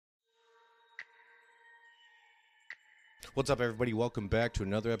What's up, everybody? Welcome back to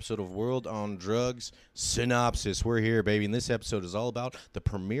another episode of World on Drugs Synopsis. We're here, baby, and this episode is all about the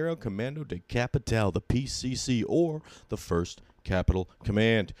Primeiro Comando da Capital, the PCC, or the First Capital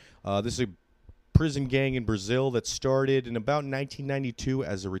Command. This is a prison gang in Brazil that started in about 1992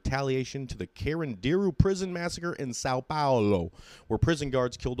 as a retaliation to the Carandiru prison massacre in Sao Paulo, where prison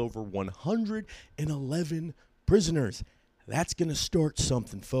guards killed over 111 prisoners. That's going to start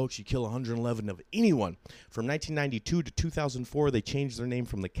something, folks. You kill 111 of anyone. From 1992 to 2004, they changed their name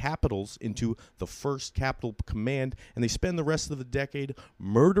from the Capitals into the First Capital Command, and they spend the rest of the decade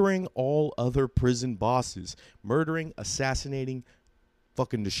murdering all other prison bosses. Murdering, assassinating,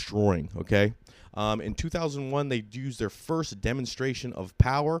 fucking destroying, okay? In 2001, they used their first demonstration of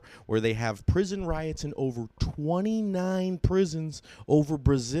power where they have prison riots in over 29 prisons over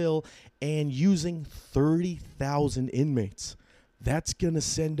Brazil and using 30,000 inmates. That's going to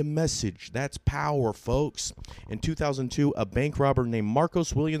send a message. That's power, folks. In 2002, a bank robber named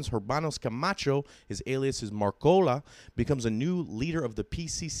Marcos Williams Hermanos Camacho, his alias is Marcola, becomes a new leader of the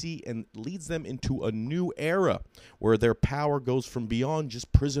PCC and leads them into a new era where their power goes from beyond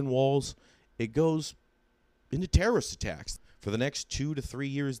just prison walls. It goes into terrorist attacks. For the next 2 to 3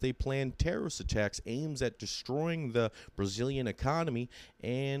 years, they plan terrorist attacks aimed at destroying the Brazilian economy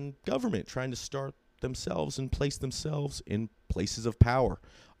and government, trying to start themselves and place themselves in places of power.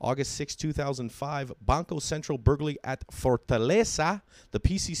 August 6, 2005, Banco Central burglary at Fortaleza. The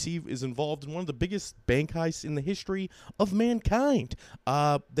PCC is involved in one of the biggest bank heists in the history of mankind.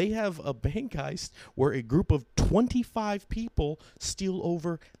 They have a bank heist where a group of 25 people steal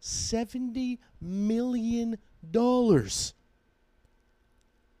over $70 million. Oogly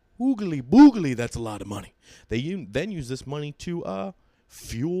boogly, that's a lot of money. They then use this money to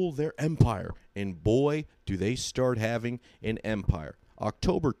fuel their empire. And boy, do they start having an empire.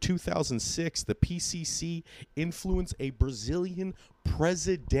 October 2006, the PCC influenced a Brazilian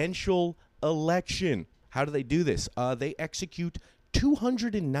presidential election. How do they do this? They execute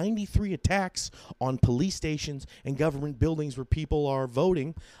 293 attacks on police stations and government buildings where people are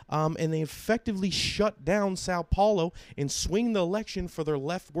voting, and they effectively shut down Sao Paulo and swing the election for their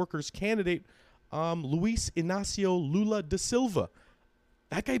left workers candidate, Luiz Inácio Lula da Silva.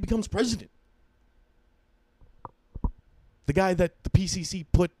 That guy becomes president. The guy that the PCC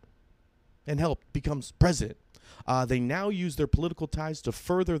put and helped becomes president. They now use their political ties to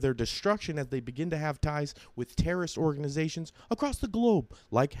further their destruction as they begin to have ties with terrorist organizations across the globe,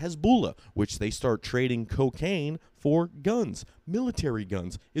 like Hezbollah, which they start trading cocaine for guns, military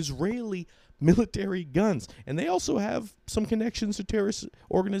guns, Israeli military guns. And they also have some connections to terrorist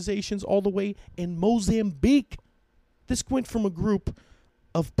organizations all the way in Mozambique. This went from a group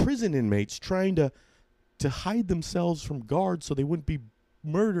of prison inmates trying to hide themselves from guards so they wouldn't be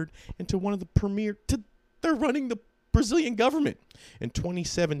murdered into one of the they're running the Brazilian government. In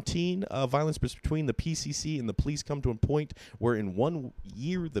 2017, violence between the PCC and the police come to a point where in 1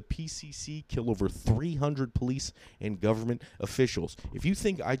 year, the PCC kill over 300 police and government officials. If you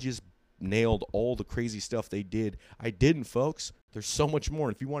think I just nailed all the crazy stuff they did, I didn't, folks. There's so much more.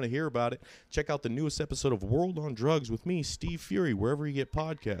 And if you want to hear about it, check out the newest episode of World on Drugs with me, Steve Fury, wherever you get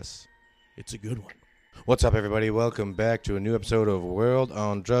podcasts. It's a good one. What's up, everybody? Welcome back to a new episode of World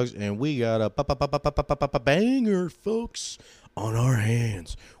on Drugs, and we got a banger, folks, on our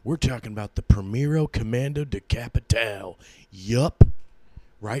hands. We're talking about the Primeiro Comando da Capital. Yup.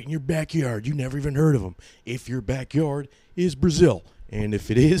 Right in your backyard. You never even heard of them. If your backyard is Brazil. And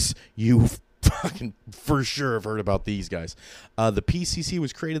if it is, you fucking for sure have heard about these guys. The PCC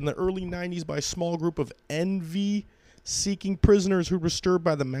was created in the early 90s by a small group of envy-seeking prisoners who were disturbed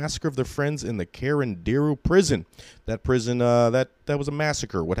by the massacre of their friends in the Carandiru prison. That prison, that was a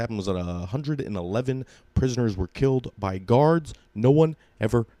massacre. What happened was that 111 prisoners were killed by guards. No one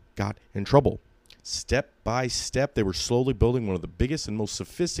ever got in trouble. Step by step, they were slowly building one of the biggest and most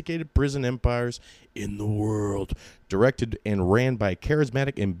sophisticated prison empires in the world. Directed and ran by a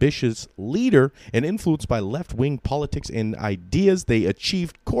charismatic, ambitious leader and influenced by left-wing politics and ideas, they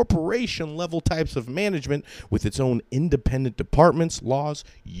achieved corporation-level types of management with its own independent departments, laws,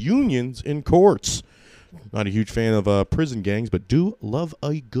 unions, and courts. Not a huge fan of prison gangs, but do love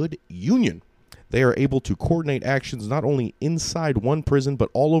a good union. They are able to coordinate actions not only inside one prison, but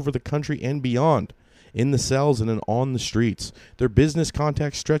all over the country and beyond, in the cells and on the streets. Their business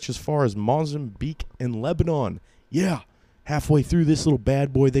contacts stretch as far as Mozambique and Lebanon. Yeah, halfway through this little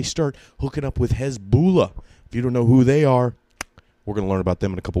bad boy, they start hooking up with Hezbollah. If you don't know who they are, we're going to learn about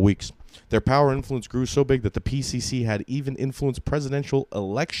them in a couple weeks. Their power and influence grew so big that the PCC had even influenced presidential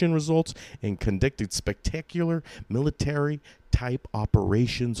election results and conducted spectacular military-type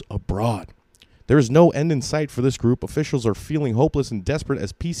operations abroad. There is no end in sight for this group. Officials are feeling hopeless and desperate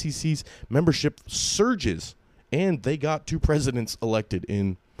as PCC's membership surges, and they got 2 presidents elected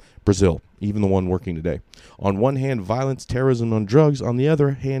in Brazil, even the one working today. On one hand, violence, terrorism, on drugs. On the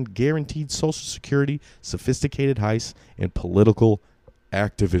other hand, guaranteed social security, sophisticated heists, and political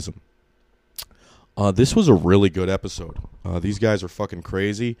activism. This was a really good episode. These guys are fucking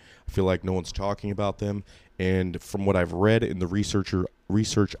crazy. I feel like no one's talking about them. And from what I've read in the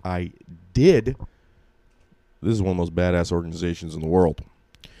research I did, this is one of the most badass organizations in the world.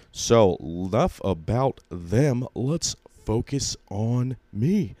 So, enough about them. Let's focus on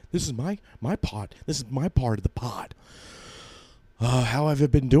me. This is my pod. This is my part of the pod. How have I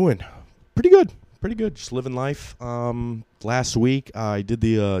been doing? Pretty good. Just living life. Last week I did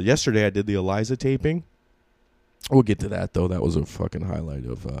yesterday I did the Eliza taping. We'll get to that though. That was a fucking highlight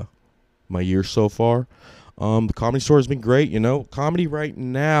of my year so far. The Comedy Store has been great. Comedy right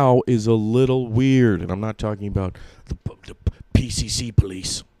now is a little weird, and I'm not talking about the PCC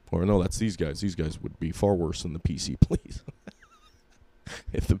police. Or no, that's these guys. These guys would be far worse than the PC police.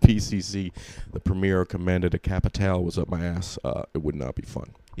 If the PCC, the Primeiro Comando da Capital, was up my ass, it would not be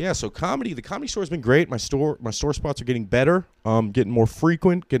fun. Yeah, so comedy. The Comedy Store has been great. My store spots are getting better, getting more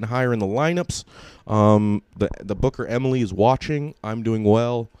frequent, getting higher in the lineups. The booker Emily is watching. I'm doing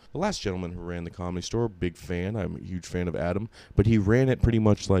well. The last gentleman who ran the Comedy Store, big fan. I'm a huge fan of Adam, but he ran it pretty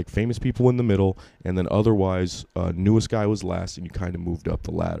much like famous people in the middle, and then otherwise, newest guy was last, and you kind of moved up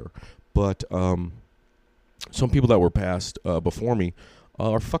the ladder. But some people that were passed before me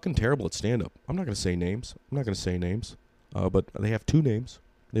are fucking terrible at stand-up. I'm not going to say names. But they have 2 names.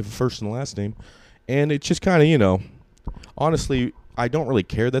 They have a first and a last name. And it's just kind of, honestly, I don't really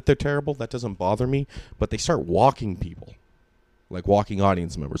care that they're terrible. That doesn't bother me. But they start walking people, like walking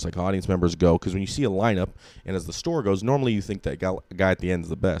audience members. Like audience members go, because when you see a lineup, and as the store goes, normally you think that guy at the end is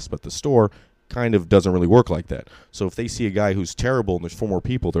the best. But the store kind of doesn't really work like that. So if they see a guy who's terrible and there's 4 more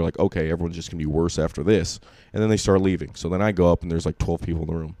people, they're like, okay, everyone's just going to be worse after this. And then they start leaving. So then I go up and there's like 12 people in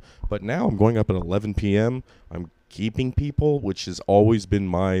the room. But now I'm going up at 11 p.m. I'm keeping people, which has always been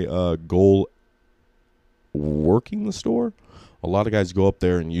my goal working the store. A lot of guys go up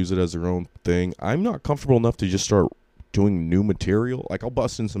there and use it as their own thing. I'm not comfortable enough to just start doing new material. Like, I'll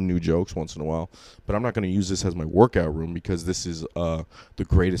bust in some new jokes once in a while, but I'm not going to use this as my workout room because this is the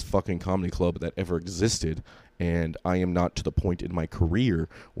greatest fucking comedy club that ever existed, and I am not to the point in my career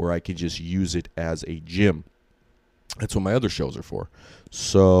where I can just use it as a gym. That's what my other shows are for.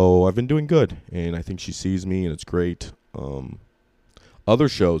 So I've been doing good, and I think she sees me, and it's great. Other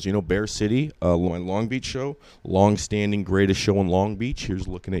shows, Bear City, my Long Beach show, long-standing greatest show in Long Beach. Here's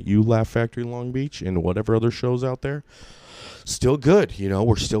looking at you, Laugh Factory Long Beach, and whatever other shows out there. Still good,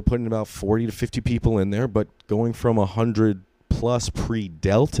 we're still putting about 40 to 50 people in there, but going from 100 plus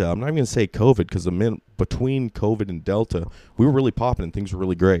pre-Delta, I'm not even going to say COVID, because between COVID and Delta, we were really popping and things were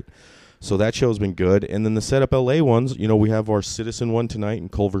really great. So that show's been good. And then the Setup LA ones, we have our Citizen one tonight in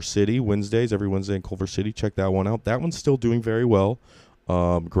Culver City, Wednesdays, every Wednesday in Culver City. Check that one out. That one's still doing very well.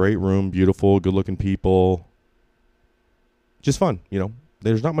 Great room, beautiful, good-looking people. Just fun,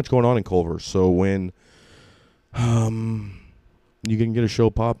 There's not much going on in Culver. So when you can get a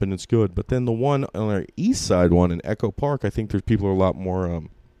show popping, it's good. But then the one on our east side one in Echo Park, I think there's people who are a lot more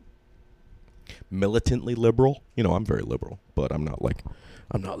militantly liberal. I'm very liberal, but I'm not like,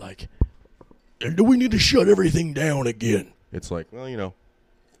 do we need to shut everything down again? It's like, well,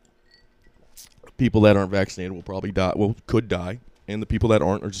 people that aren't vaccinated will probably die. Well, could die. And the people that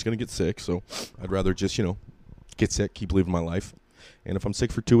aren't are just going to get sick. So I'd rather just, get sick, keep living my life. And if I'm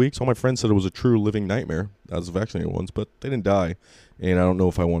sick for 2 weeks, all my friends said it was a true living nightmare. As the vaccinated ones, but they didn't die. And I don't know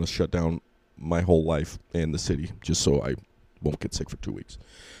if I want to shut down my whole life and the city just so I won't get sick for 2 weeks.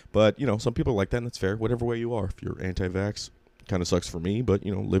 But, some people are like that, and that's fair. Whatever way you are. If you're anti-vax, kind of sucks for me, but,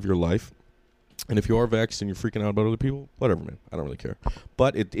 live your life. And if you are vaxxed and you're freaking out about other people, whatever, man. I don't really care.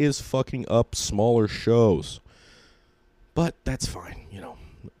 But it is fucking up smaller shows. But that's fine,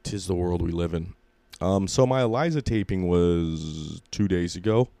 'Tis the world we live in. So my Eliza taping was 2 days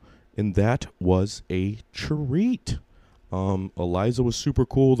ago, and that was a treat. Eliza was super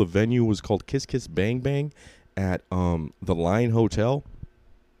cool. The venue was called Kiss Kiss Bang Bang at the Line Hotel.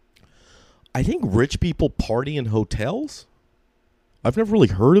 I think rich people party in hotels. I've never really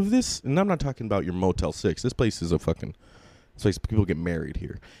heard of this, and I'm not talking about your Motel 6. This place is people get married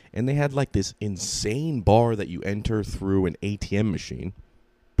here. And they had like this insane bar that you enter through an ATM machine.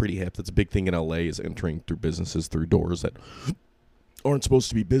 Pretty hip. That's a big thing in LA, is entering through businesses through doors that aren't supposed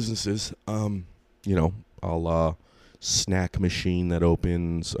to be businesses. Snack machine that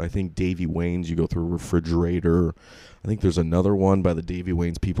opens. I think Davy Wayne's, you go through a refrigerator. I think there's another one by the Davy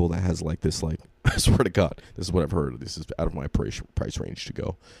Wayne's people that has like this like I swear to God, this is what I've heard. This is out of my price range to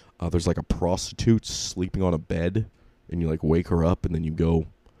go. There's like a prostitute sleeping on a bed, and you like wake her up, and then you go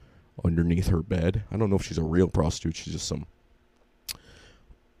underneath her bed. I don't know if she's a real prostitute. She's just some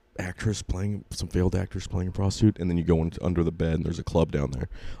failed actress playing a prostitute, and then you go under the bed, and there's a club down there.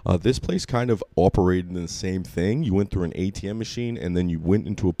 This place kind of operated in the same thing. You went through an ATM machine, and then you went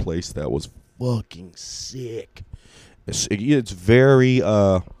into a place that was fucking sick. It's very,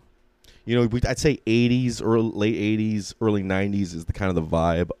 I'd say 80s or late 80s, early 90s is the kind of the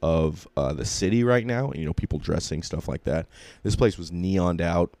vibe of the city right now. People dressing, stuff like that. This place was neoned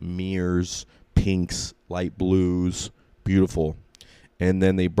out, mirrors, pinks, light blues, beautiful. And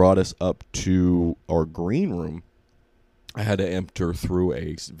then they brought us up to our green room. I had to enter through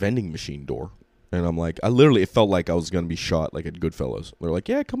a vending machine door. And I'm like, it felt like I was going to be shot like at Goodfellas. They're like,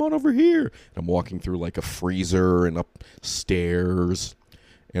 yeah, come on over here. And I'm walking through like a freezer and upstairs.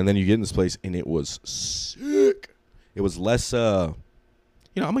 And then you get in this place, and it was sick. It was less, I'm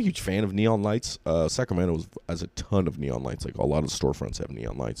a huge fan of neon lights. Sacramento has a ton of neon lights. Like, a lot of the storefronts have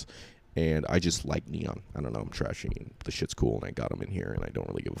neon lights. And I just like neon. I don't know, I'm trashy, and the shit's cool, and I got them in here, and I don't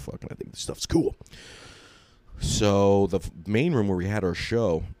really give a fuck, and I think the stuff's cool. So the main room where we had our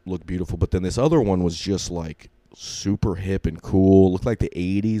show looked beautiful, but then this other one was just, like, super hip and cool. Looked like the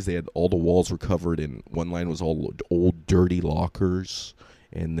 80s. They had all the walls were covered in, one line was all old, dirty lockers,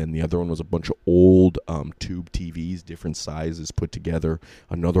 and then the other one was a bunch of old tube TVs, different sizes put together.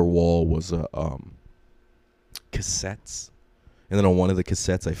 Another wall was cassettes. And then on one of the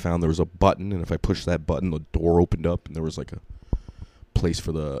cassettes, I found there was a button, and if I pushed that button, the door opened up, and there was like a place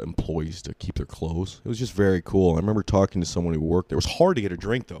for the employees to keep their clothes. It was just very cool. I remember talking to someone who worked there. It was hard to get a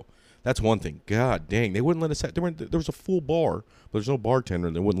drink, though. That's one thing. God dang, they wouldn't let us there was a full bar, but there's no bartender,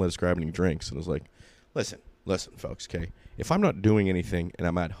 and they wouldn't let us grab any drinks. And it was like, listen, folks, okay? If I'm not doing anything and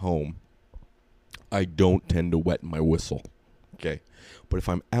I'm at home, I don't tend to wet my whistle, okay? But if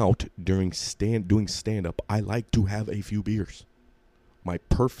I'm out doing stand-up, I like to have a few beers. My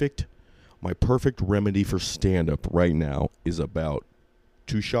perfect remedy for stand-up right now is about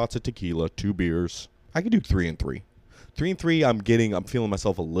 2 shots of tequila, 2 beers. I can do 3 and 3. 3 and 3, I'm feeling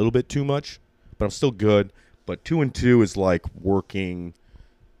myself a little bit too much, but I'm still good. But 2 and 2 is like working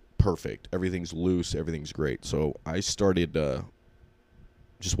perfect. Everything's loose. Everything's great. So I started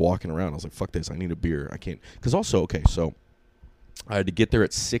just walking around. I was like, fuck this. I need a beer. I can't. Because also, okay, so I had to get there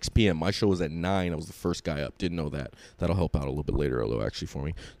at 6 p.m. My show was at 9. I was the first guy up. Didn't know that. That'll help out a little bit later, actually, for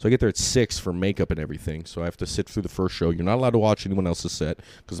me. So I get there at 6 for makeup and everything. So I have to sit through the first show. You're not allowed to watch anyone else's set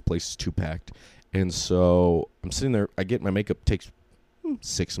because the place is too packed. And so I'm sitting there. I get my makeup. Takes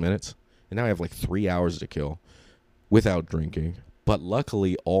 6 minutes. And now I have like 3 hours to kill without drinking. But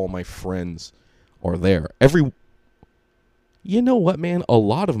luckily, all my friends are there. You know what, man? A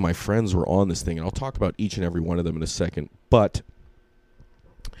lot of my friends were on this thing. And I'll talk about each and every one of them in a second. But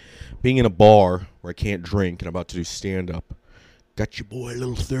being in a bar where I can't drink and I'm about to do stand-up, got your boy a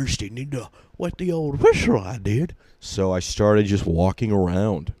little thirsty. Need to wet the old whistle, I did. So I started just walking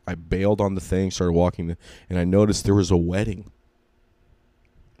around. I bailed on the thing, started walking, and I noticed there was a wedding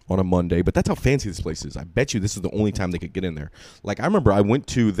on a Monday. But that's how fancy this place is. I bet you this is the only time they could get in there. Like, I remember I went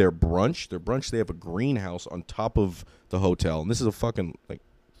to their brunch. They have a greenhouse on top of the hotel. And this is a fucking,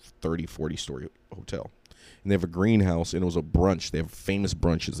 30, 40-story hotel. And they have a greenhouse, and it was a brunch. They have famous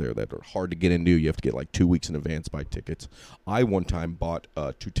brunches there that are hard to get into. You have to get 2 weeks in advance, buy tickets. I one time bought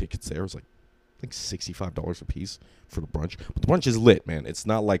 2 tickets there. It was like $65 a piece for the brunch. But the brunch is lit, man. It's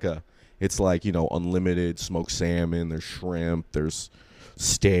not like it's unlimited smoked salmon. There's shrimp. There's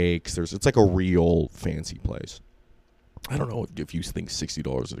steaks. It's like a real fancy place. I don't know if you think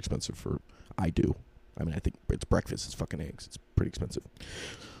 $60 is expensive I do. I mean, I think it's breakfast. It's fucking eggs. It's pretty expensive.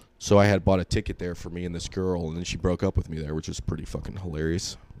 So I had bought a ticket there for me and this girl, and then she broke up with me there, which is pretty fucking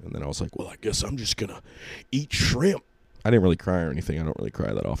hilarious. And then I was like, well, I guess I'm just going to eat shrimp. I didn't really cry or anything. I don't really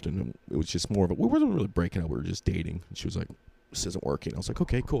cry that often. It was just more of we weren't really breaking up. We were just dating. And she was like, this isn't working. I was like,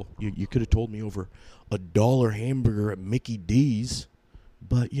 okay, cool. You could have told me over $1 hamburger at Mickey D's,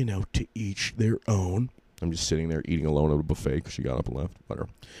 but, to each their own. I'm just sitting there eating alone at a buffet because she got up and left. Whatever.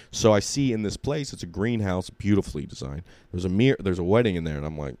 So I see in this place, it's a greenhouse, beautifully designed. There's a wedding in there, and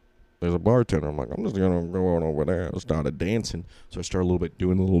I'm like, there's a bartender. I'm like, I'm just going to go on over there and start dancing. So I start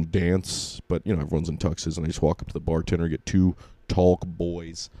doing a little dance, but, everyone's in tuxes, and I just walk up to the bartender, get 2 talk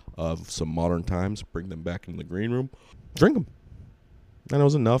boys of some modern times, bring them back in the green room, drink them. And it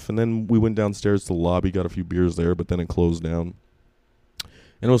was enough, and then we went downstairs to the lobby, got a few beers there, but then it closed down.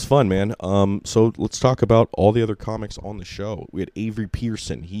 And it was fun, man. So let's talk about all the other comics on the show. We had Avery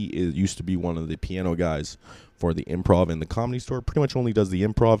Pearson. He used to be one of the piano guys for the Improv and the Comedy Store. Pretty much only does the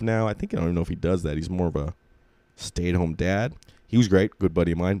Improv now. I don't even know if he does that. He's more of a stay-at-home dad. He was great, good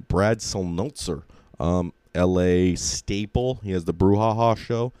buddy of mine. Brad Solnitzer, L.A. staple. He has the Brouhaha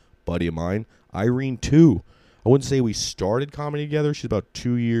show, buddy of mine. Irene, too. I wouldn't say we started comedy together. She's about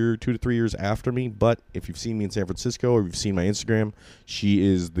 2 to 3 years after me. But if you've seen me in San Francisco or you've seen my Instagram, she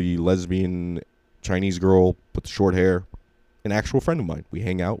is the lesbian Chinese girl with the short hair, an actual friend of mine. We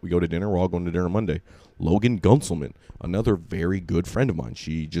hang out. We go to dinner. We're all going to dinner Monday. Logan Gunselman, another very good friend of mine.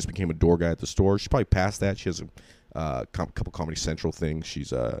 She just became a door guy at the store. She's probably past that. She has a couple Comedy Central things.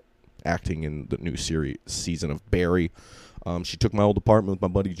 She's acting in the new season of Barry. She took my old apartment with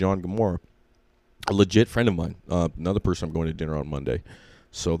my buddy John Gamora. A legit friend of mine. Another person I'm going to dinner on Monday.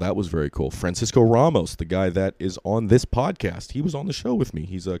 So that was very cool. Francisco Ramos, the guy that is on this podcast. He was on the show with me.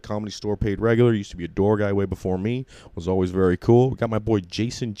 He's a Comedy Store paid regular. Used to be a door guy way before me. Was always very cool. We got my boy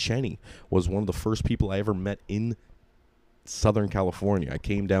Jason Cheney. Was one of the first people I ever met in Southern California. I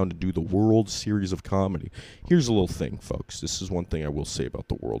came down to do the World Series of Comedy. Here's a little thing, folks. This is one thing I will say about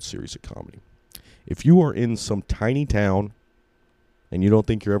the World Series of Comedy. If you are in some tiny town and you don't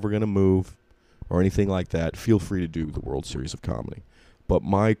think you're ever going to move or anything like that, feel free to do the World Series of Comedy. But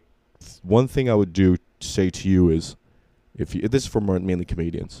my one thing I would say to you is, this is for mainly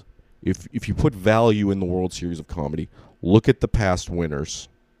comedians, if you put value in the World Series of Comedy, look at the past winners,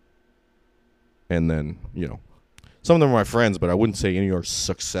 and then, some of them are my friends, but I wouldn't say any are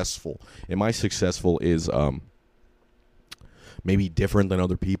successful. And my successful is maybe different than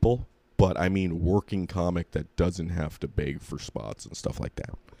other people, but I mean working comic that doesn't have to beg for spots and stuff like that.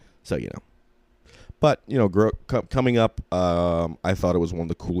 So, But, coming up, I thought it was one of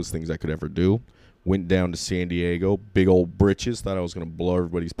the coolest things I could ever do. Went down to San Diego, big old britches, thought I was going to blow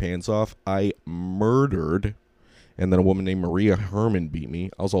everybody's pants off. I murdered, and then a woman named Maria Herman beat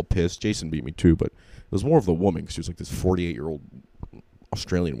me. I was all pissed. Jason beat me too, but it was more of the woman, because she was like this 48-year-old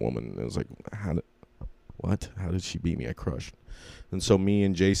Australian woman. It was like, how did she beat me? I crushed. And so me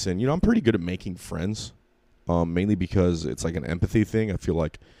and Jason, I'm pretty good at making friends, mainly because it's like an empathy thing. I feel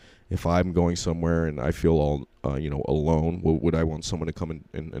like if I'm going somewhere and I feel all, alone, would I want someone to come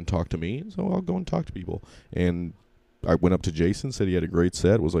and talk to me? So I'll go and talk to people. And I went up to Jason, said he had a great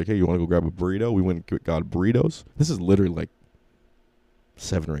set, was like, hey, you want to go grab a burrito? We went and got burritos. This is literally like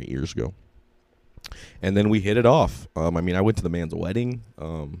 7 or 8 years ago. And then we hit it off. I went to the man's wedding.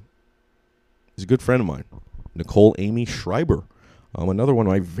 He's a good friend of mine, Nicole Amy Schreiber. Another one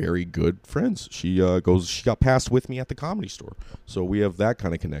of my very good friends. She got passed with me at the Comedy Store. So we have that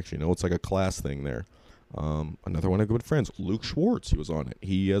kind of connection. It's like a class thing there. Another one of my good friends, Luke Schwartz. He was on it.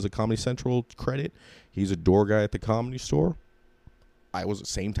 He has a Comedy Central credit. He's a door guy at the Comedy Store. I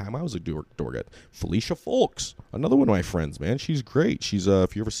was a door guy. Felicia Folks, another one of my friends, man. She's great. She's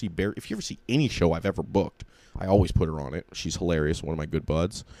if you ever see any show I've ever booked, I always put her on it. She's hilarious. One of my good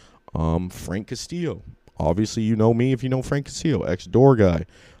buds. Frank Castillo. Obviously, you know me if you know Frank Castillo, ex-door guy.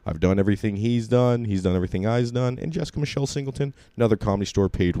 I've done everything he's done. He's done everything I've done. And Jessica Michelle Singleton, another Comedy Store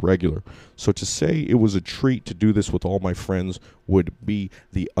paid regular. So to say it was a treat to do this with all my friends would be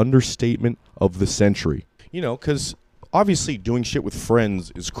the understatement of the century. Because obviously doing shit with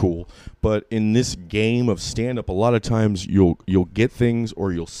friends is cool. But in this game of stand-up, a lot of times you'll get things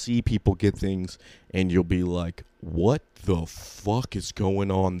or you'll see people get things and you'll be like, what the fuck is going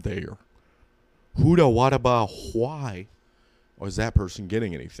on there? Who da what about why? Or is that person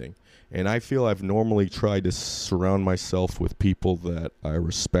getting anything? And I feel I've normally tried to surround myself with people that I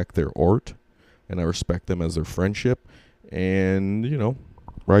respect their art and I respect them as their friendship. And,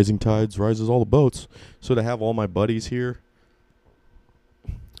 rising tides rises all the boats. So to have all my buddies here,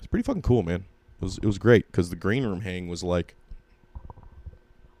 it's pretty fucking cool, man. It was great because the green room hang was like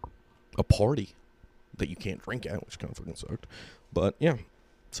a party that you can't drink at, which kind of fucking sucked. But, yeah.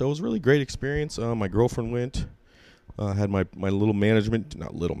 So it was a really great experience. My girlfriend went. Had my little management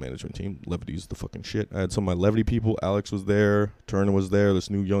team. Levity's the fucking shit. I had some of my levity people. Alex was there. Turner was there. This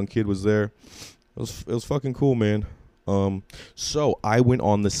new young kid was there. It was fucking cool, man. So I went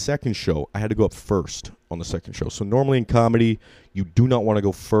on the second show. I had to go up first on the second show. So normally in comedy, you do not want to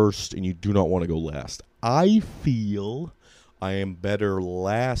go first and you do not want to go last. I feel I am better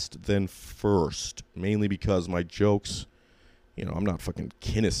last than first, mainly because my jokes, I'm not fucking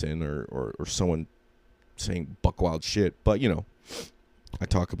Kinnison or someone saying buck wild shit, but, I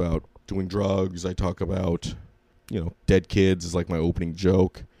talk about doing drugs. I talk about, dead kids is like my opening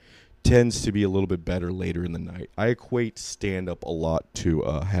joke. Tends to be a little bit better later in the night. I equate stand-up a lot to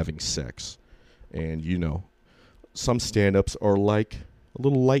having sex. And, some stand-ups are like a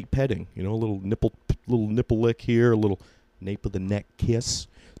little light petting, a little nipple lick here, a little nape of the neck kiss.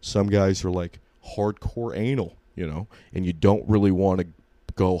 Some guys are like hardcore anal, and you don't really want to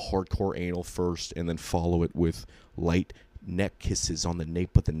go hardcore anal first and then follow it with light neck kisses on the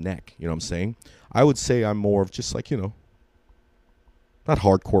nape of the neck. You know what I'm saying? I would say I'm more of just like, not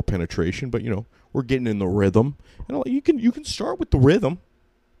hardcore penetration, but, we're getting in the rhythm. And you can start with the rhythm.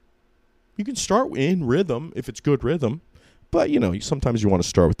 You can start in rhythm if it's good rhythm. But, sometimes you want to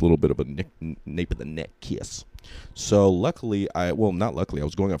start with a little bit of a nape of the neck kiss. So, luckily, not luckily, I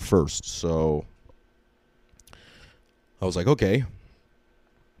was going up first. So, I was like, okay,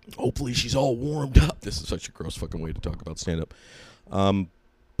 hopefully she's all warmed up. This is such a gross fucking way to talk about stand-up.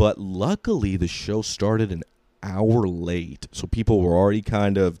 But luckily, the show started an hour late. So, people were already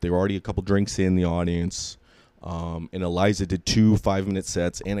they were already a couple drinks in the audience. And Eliza did 2 5-minute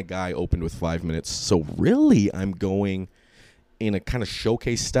sets, and a guy opened with 5 minutes. So, really, I'm going in a kind of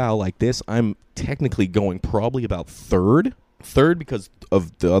showcase style like this. I'm technically going probably about third because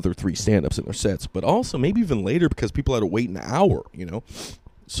of the other 3 stand-ups in their sets, but also maybe even later because people had to wait an hour,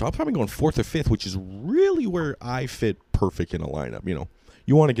 So I'm probably going 4th or 5th, which is really where I fit perfect in a lineup.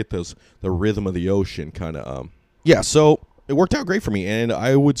 You want to get the rhythm of the ocean kind of. So it worked out great for me, and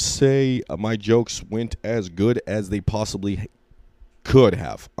I would say my jokes went as good as they possibly could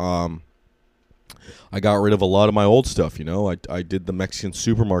have. I got rid of a lot of my old stuff, I did the Mexican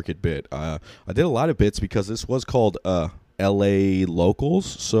supermarket bit. I did a lot of bits because this was called L.A. Locals,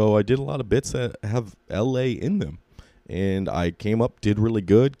 so I did a lot of bits that have L.A. in them. And I came up, did really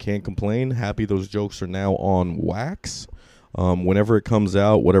good, can't complain. Happy those jokes are now on wax. Whenever it comes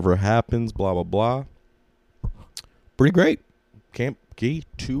out, whatever happens, blah, blah, blah. Pretty great. Can't be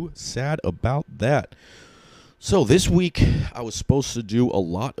too sad about that. So this week, I was supposed to do a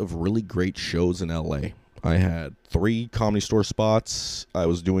lot of really great shows in L.A. I had 3 Comedy Store spots. I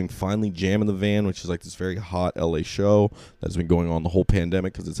was doing Finally Jam in the Van, which is like this very hot L.A. show that's been going on the whole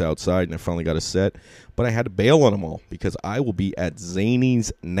pandemic because it's outside, and I finally got a set. But I had to bail on them all because I will be at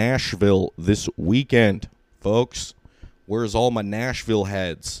Zany's Nashville this weekend, folks. Where's all my Nashville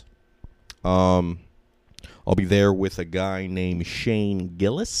heads? I'll be there with a guy named Shane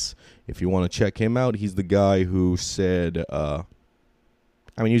Gillis. If you want to check him out, he's the guy who said,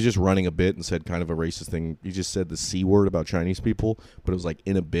 he was just running a bit and said kind of a racist thing. He just said the C word about Chinese people, but it was like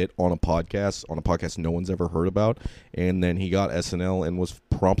in a bit on a podcast no one's ever heard about. And then he got SNL and was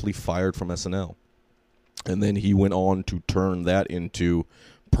promptly fired from SNL. And then he went on to turn that into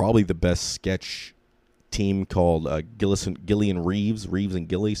probably the best sketch team called Gilly and Reeves and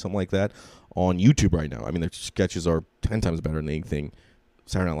Gilly, something like that, on YouTube right now. Their sketches are 10 times better than anything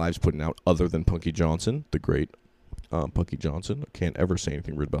Saturday Night Live's putting out other than Punky Johnson, the great Punky Johnson. I can't ever say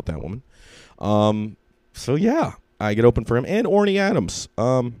anything rude about that woman. So, yeah, I get open for him. And Orny Adams.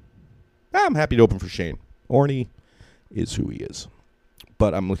 I'm happy to open for Shane. Orny is who he is.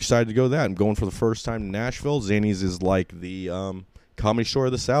 But I'm excited to go to that. I'm going for the first time to Nashville. Zany's is like the Comedy Store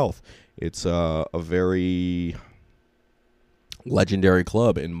of the South. It's a very legendary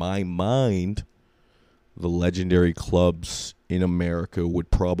club. In my mind, the legendary clubs in America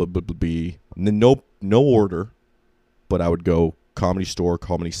would probably be no order, but I would go Comedy Store,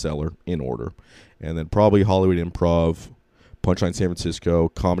 Comedy Cellar in order, and then probably Hollywood Improv, Punchline San Francisco,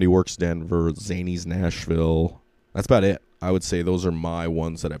 Comedy Works Denver, Zany's Nashville. That's about it. I would say those are my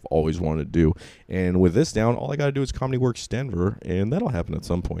ones that I've always wanted to do. And with this down, all I got to do is Comedy Works Denver, and that'll happen at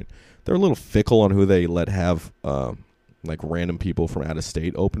some point. They're a little fickle on who they let have like random people from out of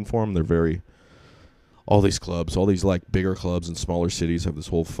state open for them. They're very... All these clubs, all these like bigger clubs in smaller cities have this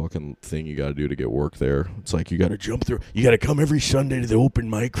whole fucking thing you got to do to get work there. It's like you got to jump through. You got to come every Sunday to the open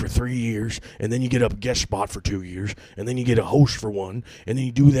mic for 3 years, and then you get a guest spot for 2 years, and then you get a host for 1, and then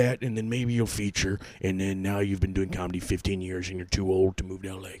you do that, and then maybe you'll feature, and then now you've been doing comedy 15 years, and you're too old to move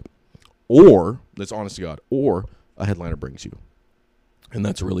to LA. Or, that's honest to God, or a headliner brings you. And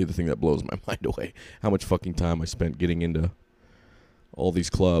that's really the thing that blows my mind away. How much fucking time I spent getting into all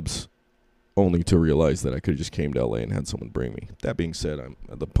these clubs, only to realize that I could have just came to LA and had someone bring me. That being said,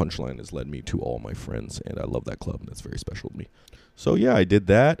 the Punchline has led me to all my friends, and I love that club, and that's very special to me. So, yeah, I did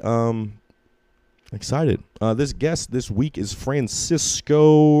that. Excited. This guest this week is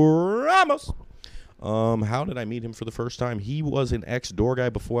Francisco Ramos. How did I meet him for the first time? He was an ex-door guy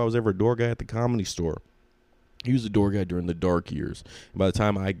before I was ever a door guy at the Comedy Store. He was a door guy during the dark years. And by the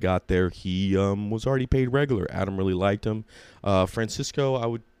time I got there, he was already paid regular. Adam really liked him.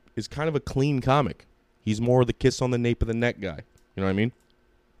 Francisco, is kind of a clean comic. He's more the kiss on the nape of the neck guy. You know what I mean?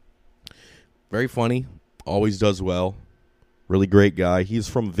 Very funny. Always does well. Really great guy. He's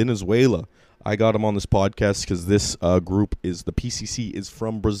from Venezuela. I got him on this podcast because this group is, the PCC is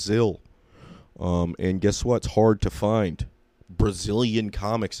from Brazil. And guess what? It's hard to find Brazilian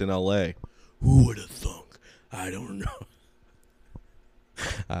comics in LA. Who would have thunk? I don't know.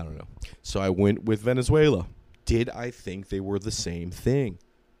 I don't know. So I went with Venezuela. Did I think they were the same thing?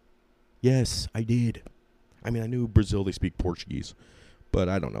 Yes, I did. I mean, I knew Brazil, they speak Portuguese. But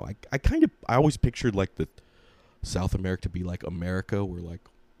I don't know. I always pictured like the South America to be like America, where like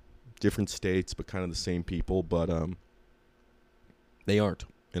different states but kind of the same people, but they aren't,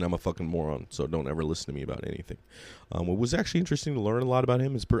 and I'm a fucking moron, so don't ever listen to me about anything. What was actually interesting to learn a lot about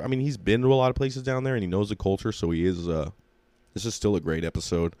him is, he's been to a lot of places down there, and he knows the culture, so he is, this is still a great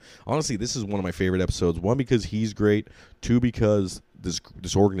episode. Honestly, this is one of my favorite episodes, one, because he's great, two, because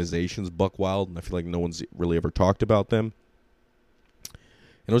this organization's buck wild, and I feel like no one's really ever talked about them.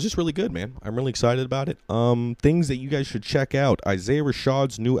 And it was just really good, man. I'm really excited about it. Things that you guys should check out. Isaiah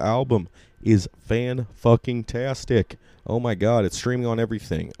Rashad's new album is fan-fucking-tastic. Oh, my God. It's streaming on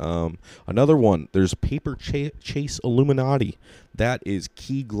everything. Another one, there's Paper Chase Illuminati. That is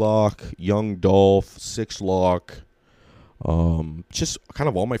Key Glock, Young Dolph, Six Lock. Just kind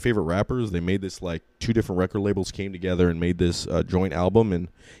of all my favorite rappers. They made this, like, 2 different record labels came together and made this joint album. And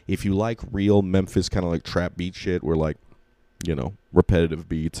if you like real Memphis kind of like trap beat shit, where, like, you know, repetitive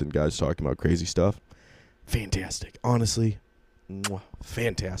beats and guys talking about crazy stuff. Fantastic. Honestly,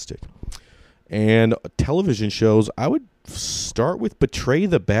 fantastic. And television shows, I would start with Betray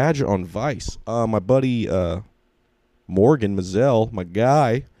the Badge on Vice. My buddy Morgan Mazzell, my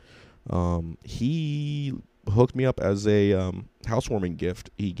guy, he hooked me up as a housewarming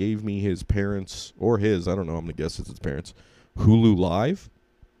gift. He gave me his parents, or his, I don't know, I'm going to guess it's his parents, Hulu Live.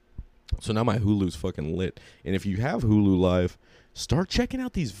 So now my Hulu's fucking lit. And if you have Hulu Live, start checking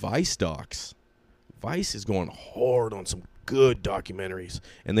out these Vice docs. Vice is going hard on some good documentaries.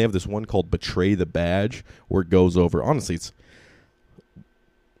 And they have this one called Betray the Badge, where it goes over, honestly, it's,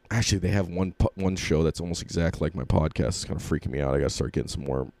 actually they have one show that's almost exactly like my podcast. It's kind of freaking me out. I got to start getting some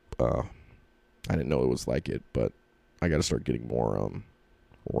more, I didn't know it was like it, but I got to start getting more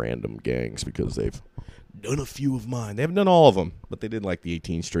random gangs, because they've done a few of mine. They haven't done all of them, but they did like the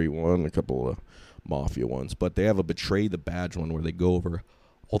 18th Street one, a couple of Mafia ones. But they have a Betray the Badge one where they go over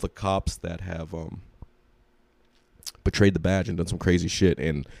all the cops that have betrayed the badge and done some crazy shit.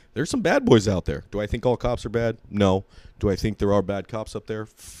 And there's some bad boys out there. Do I think all cops are bad? No. Do I think there are bad cops up there?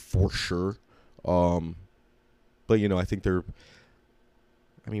 For sure. But, you know, I think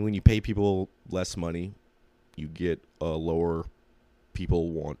when you pay people less money, you get lower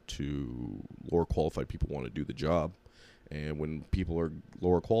qualified people want to do the job. And when people are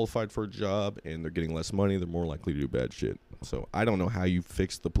lower qualified for a job and they're getting less money, they're more likely to do bad shit. So I don't know how you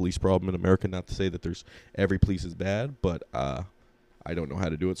fix the police problem in America. Not to say that every police is bad, but I don't know how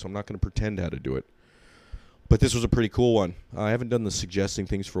to do it, so I'm not going to pretend how to do it. But this was a pretty cool one. I haven't done the suggesting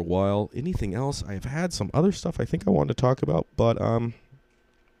things for a while. Anything else? I've had some other stuff I think I wanted to talk about, but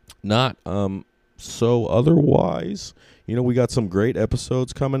not. So otherwise, you know, we got some great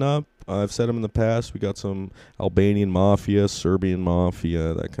episodes coming up. I've said them in the past. We got some Albanian Mafia, Serbian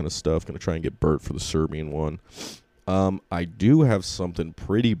Mafia, that kind of stuff. Going to try and get Bert for the Serbian one. I do have something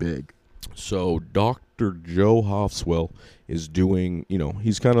pretty big. So Dr. Joe Hofswell is doing, you know,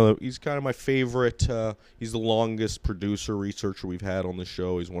 he's kind of my favorite. He's the longest producer, researcher we've had on the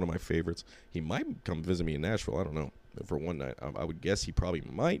show. He's one of my favorites. He might come visit me in Nashville. I don't know. For one night, I would guess he probably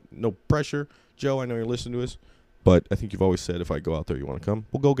might. No pressure. Joe, I know you're listening to us, but I think you've always said if I go out there, you want to come.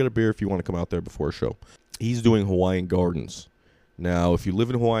 We'll go get a beer if you want to come out there before a show. He's doing Hawaiian Gardens. Now, if you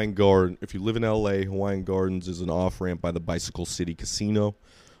live in LA, Hawaiian Gardens is an off-ramp by the Bicycle City Casino.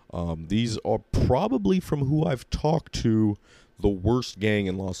 These are probably, from who I've talked to, the worst gang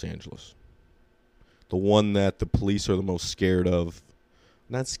in Los Angeles. The one that the police are the most scared of.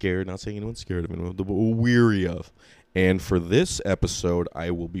 Not scared, not saying anyone's scared of anyone, but weary of. And for this episode,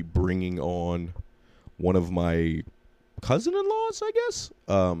 I will be bringing on one of my cousin-in-laws, I guess,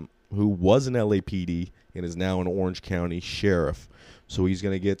 who was an LAPD and is now an Orange County sheriff. So he's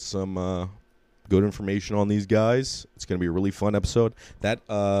going to get some good information on these guys. It's going to be a really fun episode. That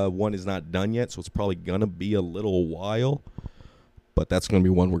one is not done yet, so it's probably going to be a little while. But that's going to be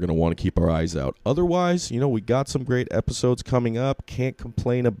one we're going to want to keep our eyes out. Otherwise, you know, we got some great episodes coming up. Can't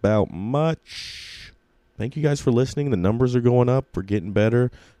complain about much. Thank you guys for listening. The numbers are going up. We're getting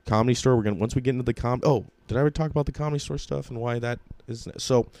better. Comedy Store, once we get into the did I ever talk about the Comedy Store stuff and why that is?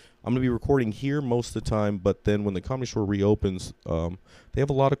 So I'm going to be recording here most of the time, but then when the Comedy Store reopens, they have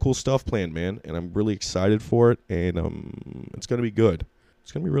a lot of cool stuff planned, man, and I'm really excited for it, and it's going to be good.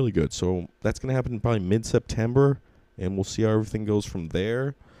 It's going to be really good. So that's going to happen probably mid-September. And we'll see how everything goes from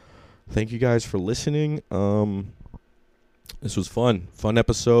there. Thank you guys for listening. This was fun. Fun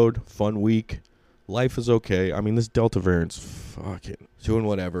episode. Fun week. life is okay. I mean, this Delta variant's fucking doing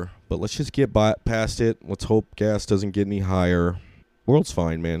whatever. But let's just get past it. Let's hope gas doesn't get any higher. World's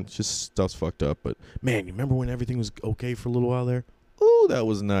fine, man. It's just stuff's fucked up. But, man, you remember when everything was okay for a little while there? Ooh, that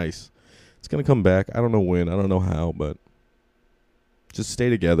was nice. It's going to come back. I don't know when. I don't know how, but just stay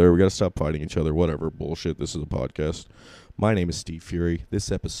together. We got to stop fighting each other. Whatever. Bullshit. This is a podcast. My name is Steve Fury.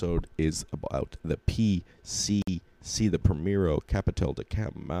 This episode is about the PCC, the Primeiro Capital de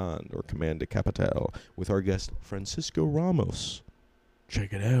Command, or Command de Capital, with our guest, Francisco Ramos.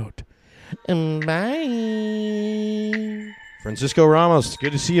 Check it out. And bye. Francisco Ramos,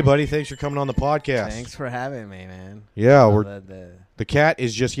 good to see you, buddy. Thanks for coming on the podcast. Thanks for having me, man. Yeah, the cat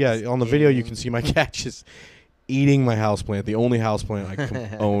is just, on the video you can see my cat just eating my houseplant, the only houseplant I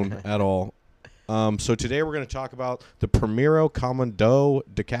can own at all. So today we're going to talk about the Primeiro Comando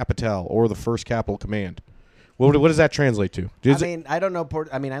da Capital, or the First Capital Command. What does that translate to? I don't know.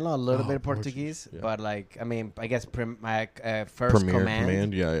 I know a little bit of Portuguese, but I guess first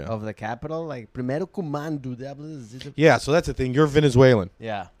command of the capital, like Primeiro Comando. Yeah, so that's the thing. You're Venezuelan.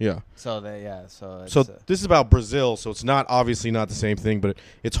 Yeah. So this is about Brazil, so it's obviously not the same thing, but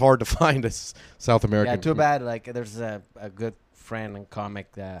it's hard to find a South American. Yeah, too bad. Like, there's a good friend and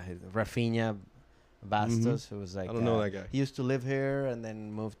comic, Rafinha Bastos, who was like, I don't know that guy. He used to live here and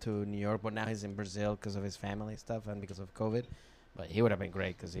then moved to New York, but now he's in Brazil because of his family stuff and because of COVID. But he would have been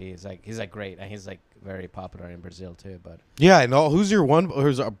great because he's great, and he's like very popular in Brazil too. But yeah, and who's your one?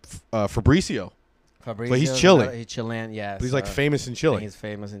 Who's Fabricio? But he's Chilean. He's Chilean, yeah. But he's like famous in Chile. He's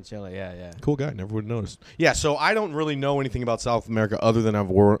famous in Chile, yeah. Cool guy. Never would have noticed. Yeah, so I don't really know anything about South America other than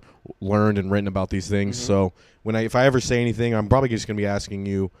I've learned and written about these things. So if I ever say anything, I'm probably just going to be asking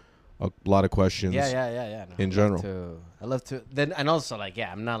you a lot of questions. Yeah. No, in general, I love to. Then and also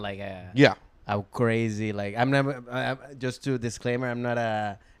I'm not like a crazy, like, I'm never. Just to disclaimer, I'm not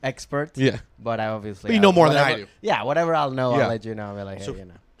a expert. Yeah, but I obviously. But you know more than I do. Yeah, whatever I'll know, I'll let you know. I'll be like, So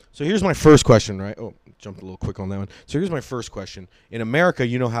here's my first question, right? Oh, jumped a little quick on that one. So here's my first question. In America,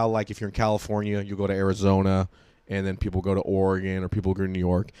 you know how, like, if you're in California, you go to Arizona, and then people go to Oregon, or people go to New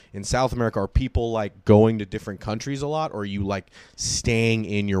York. In South America, are people, like, going to different countries a lot, or are you, like, staying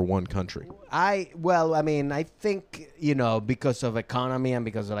in your one country? I think, because of economy and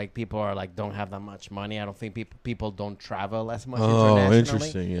because of, like, people are, like, don't have that much money, I don't think people don't travel as much internationally. Oh,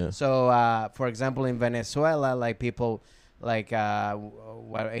 interesting, yeah. So, for example, in Venezuela, like, people, like,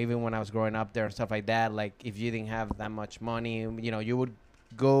 even when I was growing up there and stuff like that, like, if you didn't have that much money, you would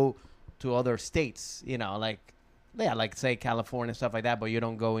go to other states, like, say, California and stuff like that, but you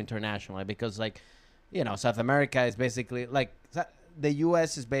don't go internationally because, like, South America is basically, like, the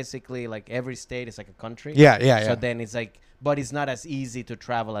U.S. is basically, like, every state is like a country. Yeah. So then it's like, but it's not as easy to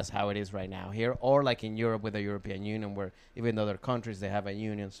travel as how it is right now here, or like in Europe with the European Union, where even though they're countries, they have a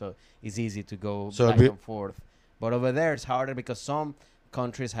union, so it's easy to go back and forth. But over there, it's harder because some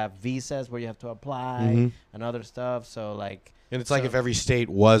countries have visas where you have to apply and other stuff. So, like... And it's like if every state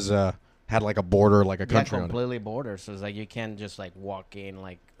had like a border, like a country on it. Completely border. So it's like you can't just like walk in,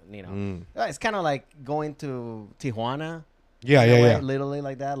 like, It's kind of like going to Tijuana. Yeah. Literally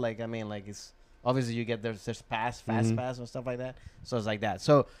like that. Like, it's obviously you get there's fast pass and stuff like that. So it's like that.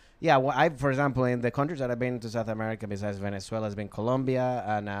 So yeah, for example, in the countries that I've been to South America besides Venezuela has been Colombia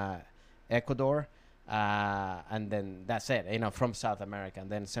and Ecuador. And then that's it, from South America. And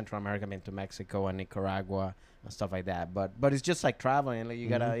then Central America, I've been to Mexico and Nicaragua and stuff like that. But it's just like traveling. Like, you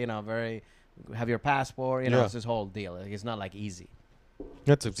gotta, have your passport. It's this whole deal. Like, it's not like easy.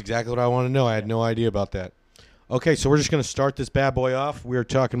 That's exactly what I want to know. I had no idea about that. Okay, so we're just going to start this bad boy off. We're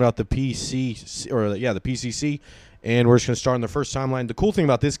talking about the PCC, the PCC, and we're just going to start on the first timeline. The cool thing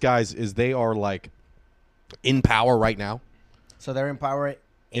about this, guys, is they are, like, in power right now. So they're in power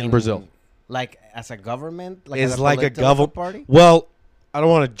in Brazil. Like, as a government? Like, it's as a like a government party? Well, I don't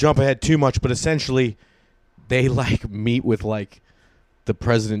want to jump ahead too much, but essentially they, like, meet with, like, the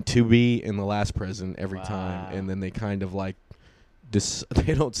president-to-be and the last president every time, and then they kind of, like,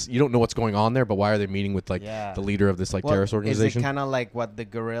 you don't know what's going on there, but why are they meeting with, like, the leader of this, like, terrorist organization? Is it kind of like what the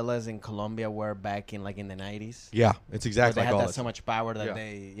guerrillas in Colombia were back in, like, in the 90s? Yeah, it's exactly like all that. They had so much power that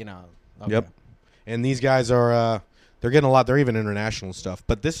they, Okay. Yep. And these guys are, they're getting a lot. They're even international stuff.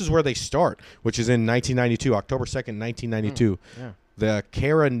 But this is where they start, which is in 1992, October 2nd, 1992. The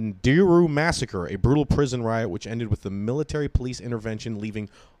Carandiru Massacre, a brutal prison riot which ended with the military police intervention, leaving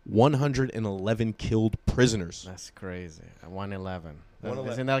 111 killed prisoners. That's crazy. 111.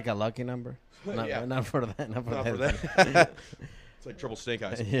 Isn't that like a lucky number? Not for that. Not for that. It's like triple snake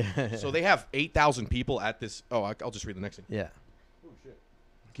eyes. Yeah. So they have 8,000 people at this. Oh, I'll just read the next thing. Yeah. Oh, shit.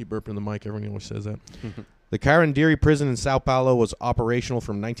 keep burping the mic. Everyone always says that. The Carindiri prison in Sao Paulo was operational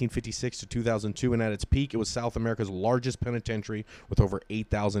from 1956 to 2002, and at its peak, it was South America's largest penitentiary with over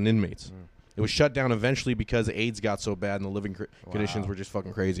 8,000 inmates. It was shut down eventually because AIDS got so bad and the living conditions were just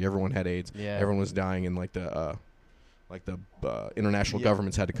fucking crazy. Everyone had AIDS. Yeah. Everyone was dying, and the international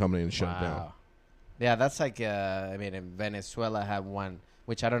governments had to come in and shut it down. Yeah, that's like I mean, in Venezuela had one,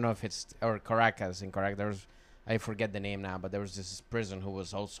 which I don't know if it's or Caracas. In Caracas, there was, I forget the name now, but there was this prison who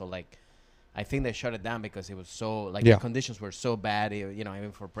was also like, I think they shut it down because it was so like the conditions were so bad. You know,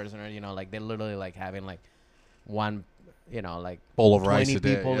 even for prisoners, you know, like they literally like having like one, you know, like bowl of 20 rice a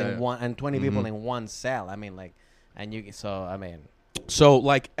day. people in one and 20 people in one cell. I mean, like, and you so I mean, so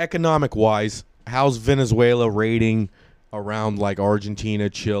like economic wise, how's Venezuela rating around like Argentina,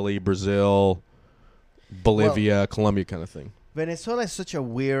 Chile, Brazil, Bolivia, Colombia kind of thing? Venezuela is such a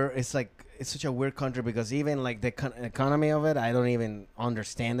weird. It's such a weird country because even like the economy of it, I don't even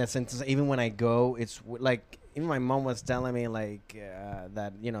understand that sentence. Even when I go, it's like even my mom was telling me like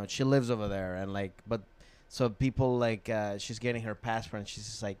that, you know, she lives over there and like, but so people like she's getting her passport and she's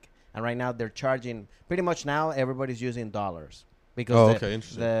just like, and right now they're charging pretty much now everybody's using dollars because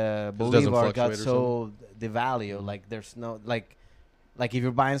the Bolivar got so devalued. Like there's no like if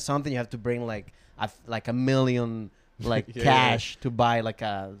you're buying something you have to bring like a million. Like cash to buy like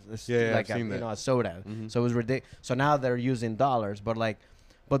a a soda. So it was ridiculous. So now they're using dollars, but like,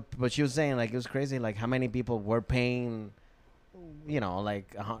 but she was saying like it was crazy like how many people were paying, you know,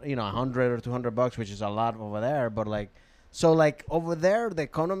 like $100 or $200, which is a lot over there. But like, so like over there the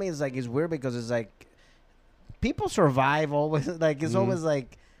economy is like is weird because it's like people survive always. Like it's always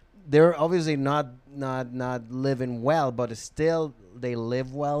like they're obviously not living well, but it's still they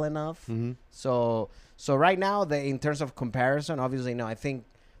live well enough. So right now, in terms of comparison, obviously, no, I think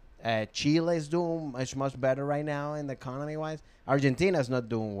Chile is doing much better right now in the economy-wise. Argentina is not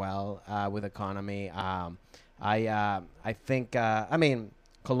doing well with economy. I think, I mean,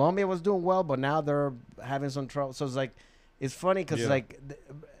 Colombia was doing well, but now they're having some trouble. So it's like, it's funny because like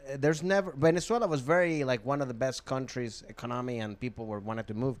there's never, Venezuela was very like one of the best countries, economy, and people wanted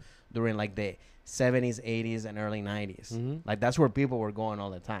to move during like the 70s, 80s, and early 90s. Like that's where people were going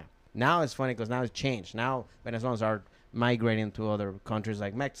all the time. Now it's funny because now it's changed. Now Venezuelans are migrating to other countries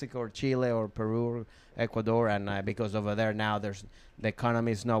like Mexico or Chile or Peru or Ecuador, and because over there now the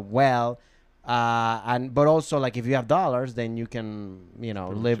economy is not well, but also like if you have dollars, then you can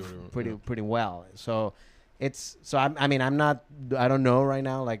live pretty well. So I don't know right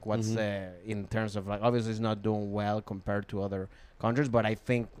now like what's in terms of like obviously it's not doing well compared to other countries, but I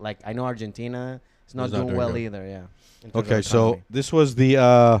think like I know Argentina is not doing well either. Yeah. Okay, so this was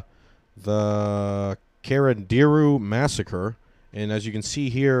the Carandiru massacre, and as you can see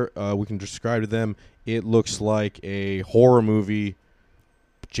here, we can describe to them. It looks like a horror movie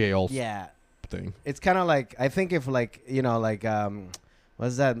jail thing. It's kind of like I think if like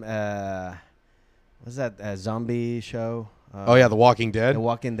what's that zombie show? The Walking Dead. The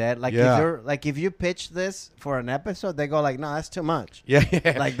Walking Dead. Like if you pitch this for an episode, they go like, no, that's too much. Yeah.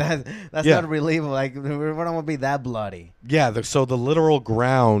 Like that's not believable. Like we're not gonna be that bloody. Yeah. So the literal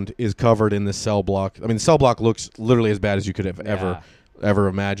ground is covered in the cell block. I mean, the cell block looks literally as bad as you could have ever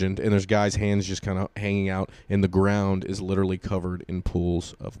imagined. And there's guys' hands just kind of hanging out, and the ground is literally covered in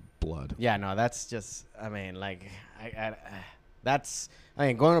pools of blood. Yeah. No, that's just. I mean, like that's. I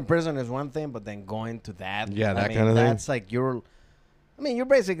mean, going to prison is one thing, but then going to that, kind of thing. That's like you're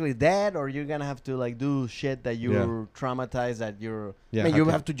basically dead, or you're gonna have to like do shit that you're traumatized that you're. Yeah, I mean, you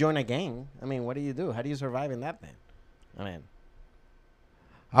have to join a gang. I mean, what do you do? How do you survive in that thing? I mean,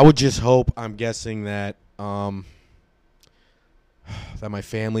 I would just hope. I'm guessing that that my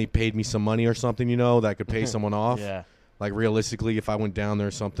family paid me some money or something, that I could pay someone off. Yeah. Like realistically, if I went down there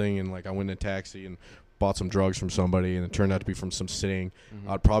or something and like I went in a taxi and bought some drugs from somebody and it turned out to be from some sitting,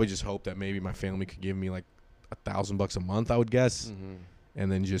 I'd probably just hope that maybe my family could give me like $1,000 a month, I would guess,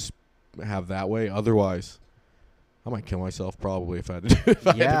 and then just have that way. Otherwise, I might kill myself probably if I had to, had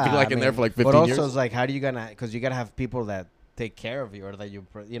to be like in there for like 15 years. But also, it's like, how do you because you gotta have people that take care of you or that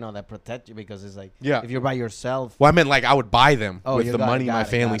that protect you, because it's like if you're by yourself. Well, I meant like I would buy them with the money my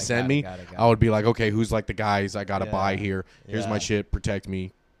family sent me. I would be like, okay, who's like the guys I gotta buy here? Here's my shit. Protect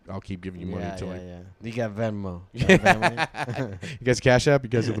me. I'll keep giving you money until You got Venmo. You guys Cash App? You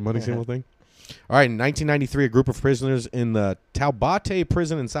guys have the money symbol thing? All right, in 1993, a group of prisoners in the Taubate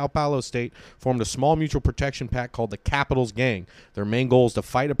prison in Sao Paulo state formed a small mutual protection pact called the Capitals Gang. Their main goal is to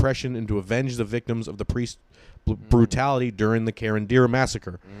fight oppression and to avenge the victims of the police brutality during the Carindiri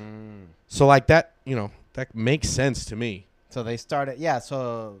massacre. So like that, that makes sense to me. So they started,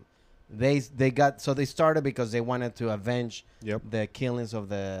 so they started because they wanted to avenge Yep. the killings of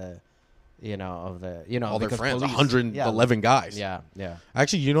the All their because friends, police- 111 guys. Yeah.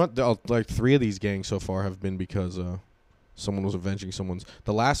 Actually, you know what? Like 3 of these gangs so far have been because someone was avenging someone's.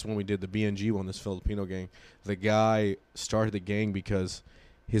 The last one we did, the BNG one, this Filipino gang, the guy started the gang because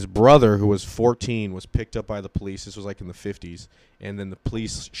his brother, who was 14, was picked up by the police. This was like in the 50s. And then the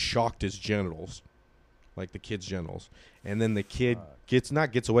police shocked his genitals, like the kid's genitals. And then the kid gets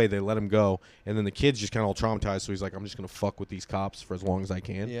away. They let him go. And then the kid's just kind of all traumatized. So he's like, I'm just going to fuck with these cops for as long as I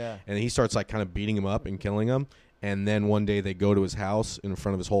can. Yeah. And he starts like kind of beating him up and killing him. And then one day they go to his house in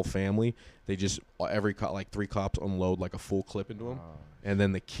front of his whole family. They just, like 3 cops unload like a full clip into him. And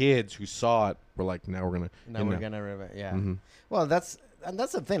then the kids who saw it were like, now we're going to. Yeah. Mm-hmm. Well, that's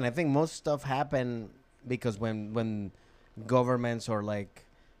the thing. I think most stuff happen because when governments or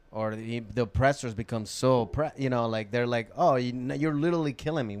the oppressors become so, like they're like, oh, you're literally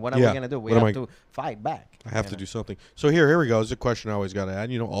killing me. What are we going to do? We have to fight back. I have to do something. So here we go. It's a question I always got to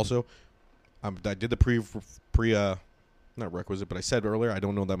add. Also, I did the not requisite, but I said earlier I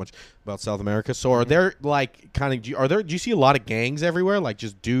don't know that much about South America. So are there like kind of do you see a lot of gangs everywhere, like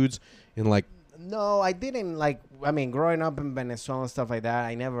just dudes in like? No, I didn't growing up in Venezuela and stuff like that,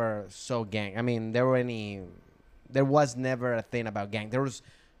 I never saw gang. I mean, there was never a thing about gang. There was,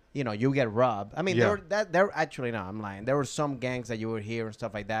 you get robbed. I mean, there actually, no, I'm lying. There were some gangs that you would hear and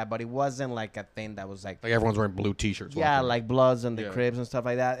stuff like that, but it wasn't like a thing that was like Everyone's wearing blue T-shirts. Yeah, like Bloods and the Crips and stuff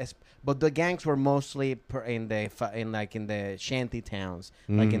like that. But the gangs were mostly in the shanty towns,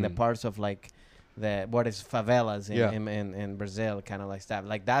 like in the parts of like favelas in Brazil, kind of like stuff.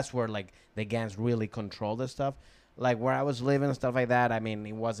 Like that's where like the gangs really control the stuff. Like where I was living and stuff like that, I mean,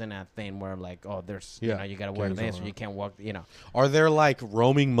 it wasn't a thing where like, oh, there's, you got to wear this or you can't walk, Are there like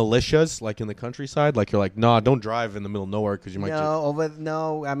roaming militias like in the countryside? Like you're like, nah, don't drive in the middle of nowhere because you might.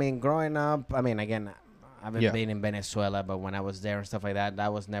 No, I mean, growing up, I mean, again, I haven't been in Venezuela, but when I was there and stuff like that,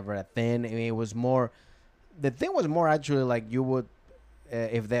 that was never a thing. I mean, it was more, the thing was more actually like you would,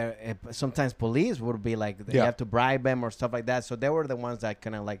 if sometimes police would be like, you have to bribe them or stuff like that. So they were the ones that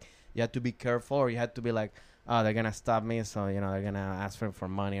kind of like, you had to be careful or you had to be like, oh, they're going to stop me. So, they're going to ask for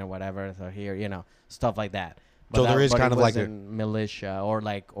money or whatever. So here, stuff like that. But so there is kind of like a militia or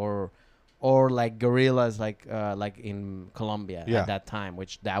like guerrillas like in Colombia at that time,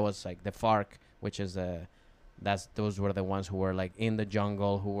 which that was like the FARC, which is those were the ones who were like in the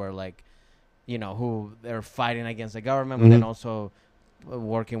jungle, who were like, who they're fighting against the government, but then also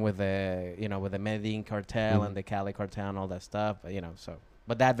working with with the Medellin cartel and the Cali cartel and all that stuff.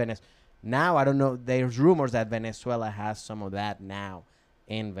 But that now I don't know. There's rumors that Venezuela has some of that now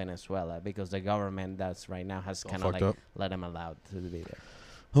in Venezuela because the government that's right now has kind of like let them allowed to be there.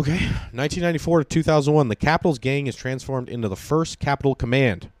 Okay, 1994 to 2001, the Capitol's gang is transformed into the first Capitol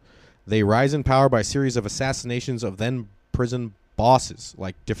Command. They rise in power by a series of assassinations of then prison bosses,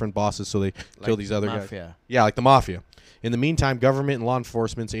 like different bosses, so they kill these other guys. Yeah, like the mafia. In the meantime, government and law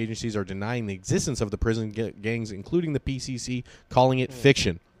enforcement agencies are denying the existence of the prison gangs, including the PCC, calling it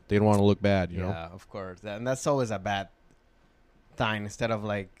fiction. They don't want to look bad, you know? Yeah, of course. And that's always a bad sign. Instead of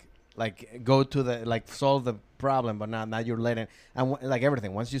like go to the solve the problem, but now you're letting like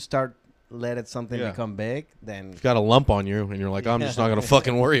everything. Once you start letting something become big, then you've got a lump on you, and you're like, I'm just not gonna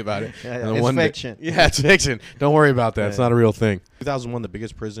fucking worry about it. It's fiction. It's fiction. Don't worry about that. It's not a real thing. 2001, the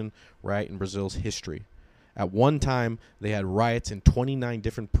biggest prison riot in Brazil's history. At one time, they had riots in 29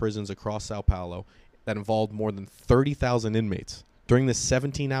 different prisons across Sao Paulo that involved more than 30,000 inmates. During this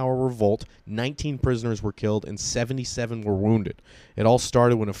 17-hour revolt, 19 prisoners were killed and 77 were wounded. It all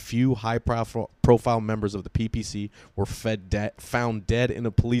started when a few high-profile members of the PPC were found dead in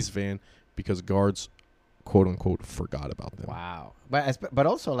a police van because guards, quote-unquote, forgot about them. Wow. But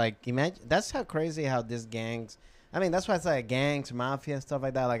also, like, imagine, that's how crazy how these gangs, I mean, that's why it's like gangs, mafia, stuff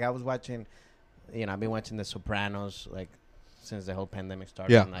like that. Like, I was watching, I've been watching The Sopranos, like, since the whole pandemic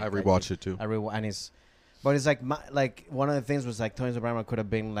started. Yeah, like, I rewatched it, too. But it's like one of the things was like Tony Soprano could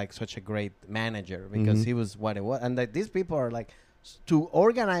have been like such a great manager because he was what it was, and like these people are like to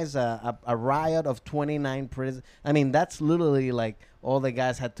organize a riot of 29 prisons. I mean, that's literally like all the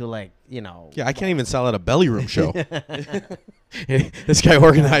guys had to like Yeah, I can't even sell at a belly room show. This guy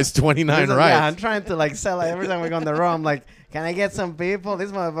organized 29 riots. Yeah, I'm trying to like sell every time we go on the road. I'm like, can I get some people?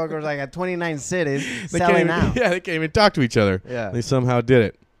 These motherfuckers like at 29 cities selling out. Yeah, they can't even talk to each other. Yeah, they somehow did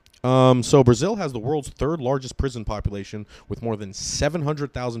it. So Brazil has the world's third largest prison population with more than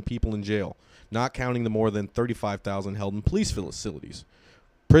 700,000 people in jail, not counting the more than 35,000 held in police facilities.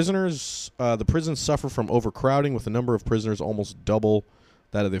 The prisons suffer from overcrowding with the number of prisoners almost double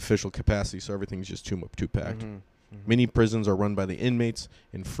that of the official capacity, so everything's just too packed. Many prisons are run by the inmates,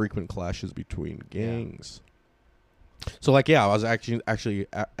 and frequent clashes between gangs. So, like, I was actually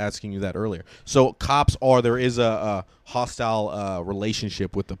asking you that earlier. So, there is a hostile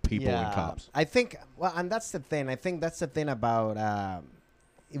relationship with the people in cops. I think, and that's the thing. I think that's the thing about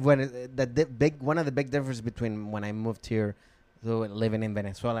one of the big differences between when I moved here to living in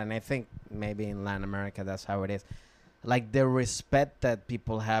Venezuela, and I think maybe in Latin America that's how it is. Like, the respect that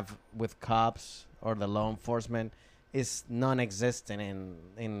people have with cops or the law enforcement is non-existent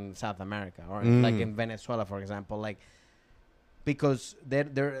in South America or like in Venezuela, for example. Like, because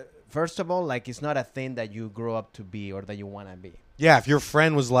they're first of all, like, it's not a thing that you grow up to be or that you want to be. Yeah, if your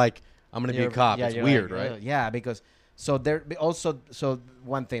friend was like, I'm going to be a cop, it's weird, like, right? Yeah, because so there also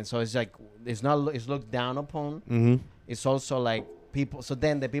one thing. So it's like it's looked down upon. Mm-hmm. It's also like people. So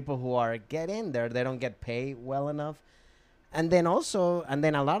then the people who get in there, they don't get paid well enough. And then a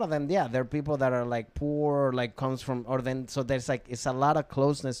lot of them, they're people that are like poor, or like comes from, so there's like, it's a lot of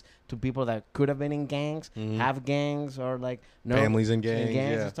closeness to people that could have been in gangs, have gangs, or like families in gangs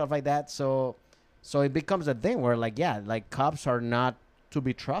and stuff like that. So it becomes a thing where like cops are not to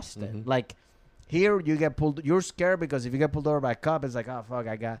be trusted. Mm-hmm. Like here, you get pulled, you're scared because if you get pulled over by a cop, it's like, oh fuck,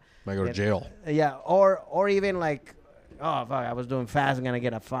 might go to jail. Yeah, or even like, oh fuck, I was doing fast, I'm gonna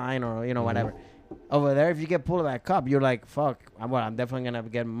get a fine, or whatever. Over there, if you get pulled by a cop, you're like, fuck, I'm definitely going to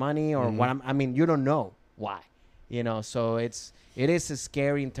get money or what. You don't know why, so it is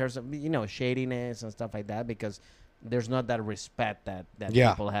scary in terms of, shadiness and stuff like that, because there's not that respect that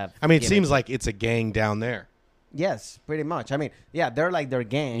people have. I mean, it seems like it's a gang down there. Yes, pretty much. I mean, they're like their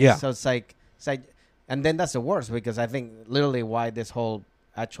gangs. Yeah. So it's like, and then that's the worst, because I think literally why this whole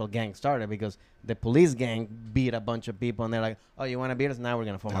actual gang started, because the police gang beat a bunch of people, and they're like, oh, you want to beat us? Now we're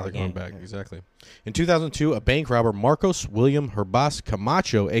going to form our gang. Now they're going back, exactly. In 2002, a bank robber, Marcos William Herbas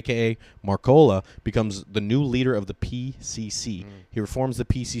Camacho, a.k.a. Marcola, becomes the new leader of the PCC. He reforms the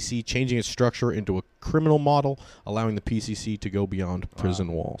PCC, changing its structure into a criminal model, allowing the PCC to go beyond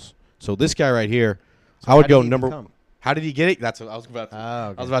prison walls. So this guy right here, I would go number... How did he get it? That's what I was about to. Okay.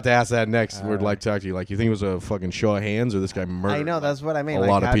 I was about to ask that next. We'd like to talk to you. Like, you think it was a fucking show of hands, or this guy murdered? I know, that's what I mean. A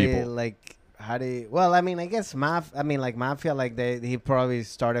lot of people. Well, I mean, I guess mafia, like he probably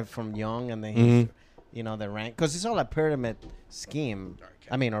started from young, and then he, the rank, because it's all a pyramid scheme.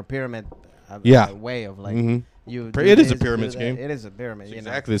 I mean, or pyramid way of like it is a pyramid scheme. It is a pyramid. It's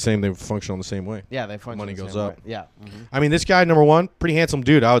exactly the same. They function on the same way. Yeah, they function. Money the goes same up. Way. Yeah. I mean, this guy, number one, pretty handsome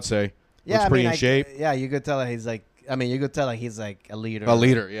dude, I would say. Yeah, looks pretty in shape. Yeah, you could tell that he's like. I mean, you could tell that he's like a leader. A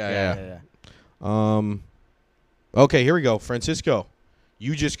leader, yeah. Okay, here we go. Francisco,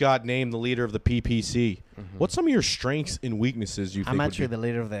 you just got named the leader of the PPC. What's some of your strengths and weaknesses you think? I'm actually the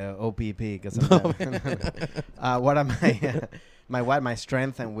leader of the OPP because what am I? My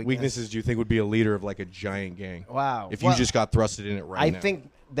strength and weaknesses do you think would be a leader of like a giant gang? Wow. If you just got thrusted in it now. I think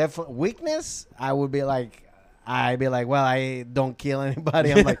definitely weakness. I'd be like, well, I don't kill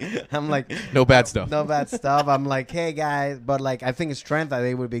anybody. I'm like, no bad stuff. No bad stuff. I'm like, hey guys, but like, I think strength, I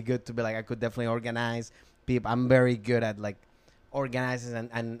think would be good to be like, I could definitely organize people. I'm very good at like organizing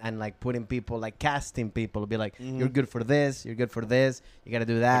and like putting people, like casting people, be like, you're good for this, you're good for this, you got to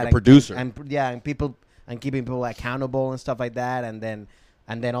do that. Like a producer. And people, and keeping people accountable and stuff like that. And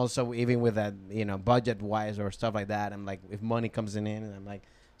then also even with that, budget wise or stuff like that, I'm like, if money comes in, and I'm like,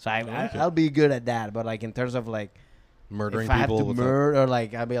 so I'll be good at that. But like in terms of like murdering if people, I have to murder,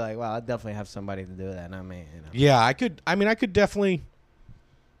 like I'd be like, well, I'd definitely have somebody to do that. I mean, yeah, I could definitely.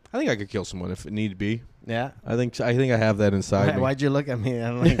 I think I could kill someone if it need be. Yeah, I think I have that inside me. Why'd you look at me?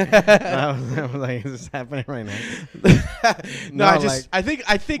 I'm like, I was like, is this happening right now? No, I think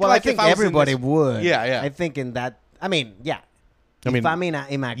well, like I think if I was everybody would. Yeah. I think in that. I mean, yeah. If I'm in a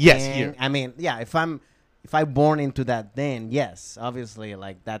yes, gang, here. I mean, yeah. If I'm born into that, then yes, obviously,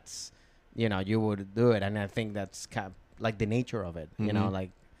 like that's, you would do it, and I think that's kind of like the nature of it. Like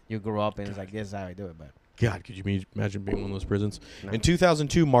you grew up and it's like, this is how I do it. But God, could you imagine being in one of those prisons? No. In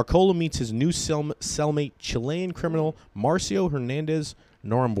 2002, Marcola meets his new cellmate, Chilean criminal Marcio Hernandez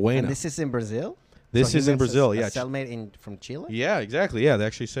Norambuena. And this is in Brazil? This is in Brazil, yeah. A cellmate from Chile? Yeah, exactly. Yeah, they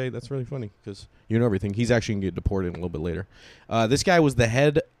actually say that's really funny because you know everything. He's actually going to get deported a little bit later. This guy was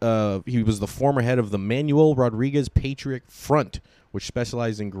he was the former head of the Manuel Rodriguez Patriot Front, which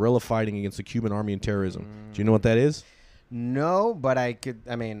specialized in guerrilla fighting against the Cuban army and terrorism. Do you know what that is? No, but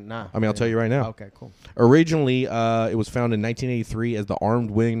nah. I'll tell you right now. Okay, cool. Originally, it was founded in 1983 as the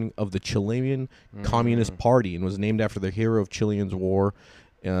armed wing of the Chilean Communist Party and was named after the hero of Chilean's war,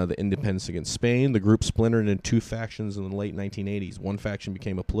 the independence against Spain. The group splintered into two factions in the late 1980s. One faction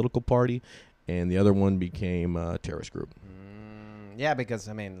became a political party, and the other one became a terrorist group. Yeah, because,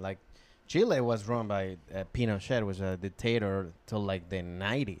 like, Chile was run by Pinochet, was a dictator till like the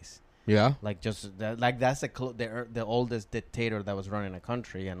 90s. Yeah. Like just that's the oldest dictator that was running a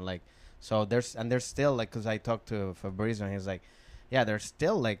country, and like so there's still like, because I talked to Fabrizio and he's like, yeah, there's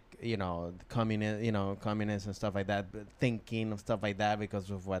still like communists and stuff like that, thinking of stuff like that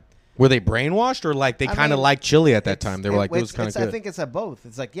because of what. Were they brainwashed, or like they kind of liked Chile at that time? They were like, it was kind of good. I think it's a both.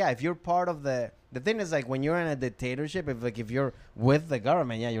 It's like, yeah, if you're part of the thing is like when you're in a dictatorship, if you're with the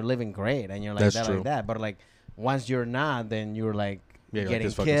government, yeah, you're living great and you're like like that. But like once you're not, then you're like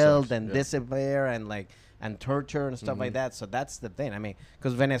getting killed and disappear and like and torture and stuff like that. So that's the thing. I mean,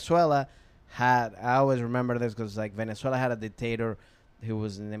 because Venezuela I always remember this because like Venezuela had a dictator who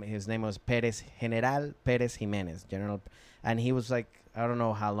was his name was General Perez Jimenez, General, and he was like, I don't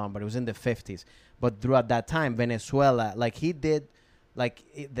know how long, but it was in the 50s. But throughout that time, Venezuela, like he did, like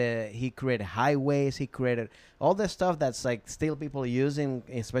he created highways, he created all the stuff that's like still people using,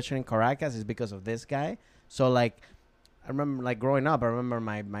 especially in Caracas, is because of this guy. So like, I remember like growing up, I remember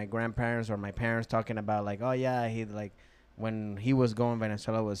my grandparents or my parents talking about like, oh yeah, he like when he was going,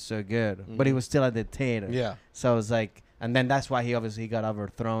 Venezuela was so good, but he was still a dictator. Yeah. So it's like, and then that's why he obviously got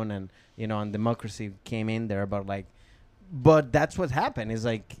overthrown, and and democracy came in there, but that's what happened. Is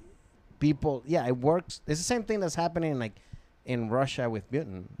like people, it works. It's the same thing that's happening like in Russia with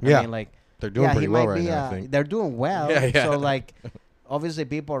Putin. I mean, like they're doing pretty well right now. I think they're doing well. Yeah. So like, obviously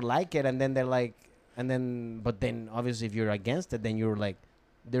people like it, and then they're like, but then obviously if you're against it, then you're like,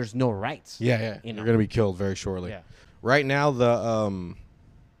 there's no rights. Yeah. You're gonna be killed very shortly. Yeah. Right now, the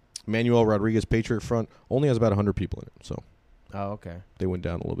Manuel Rodriguez Patriot Front only has about 100 people in it. So, okay, they went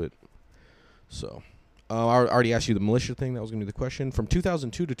down a little bit. So. I already asked you the militia thing. That was going to be the question. From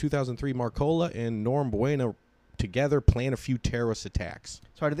 2002 to 2003, Marcola and Norm Buena together planned a few terrorist attacks.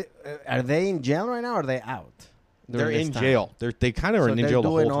 So are they in jail right now, or are they out? They're in jail. They kind of are in jail the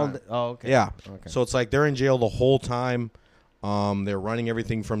whole time. Okay. Yeah. Okay. So it's like they're in jail the whole time. They're running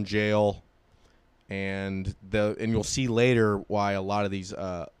everything from jail. And you'll see later why a lot of these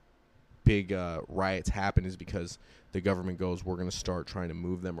big riots happen is because the government goes, we're going to start trying to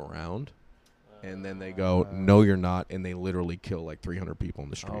move them around. And then they go, no, you're not, and they literally kill like 300 people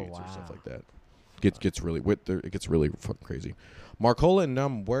in the streets or stuff like that. It gets really fucking crazy. Marcola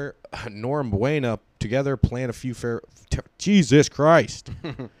and Norm Buena together plan a few Jesus Christ.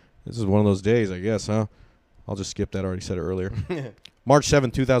 This is one of those days, I guess, huh? I'll just skip that. I already said it earlier. March 7,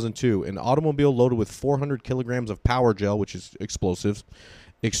 2002, an automobile loaded with 400 kilograms of power gel, which is explosives,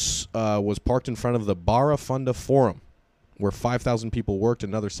 was parked in front of the Barra Funda Forum, where 5,000 people worked,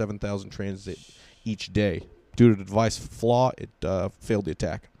 another 7,000 transit each day. Due to the device flaw, it failed the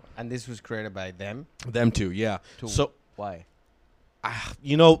attack. And this was created by them? Them too, yeah. So why?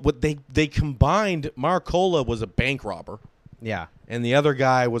 What they combined, Marcola was a bank robber. Yeah. And the other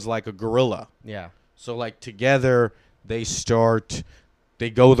guy was like a guerrilla. Yeah. So like together they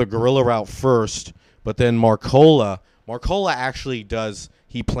go the guerrilla route first, but then Marcola actually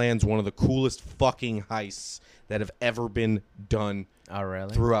he plans one of the coolest fucking heists that have ever been done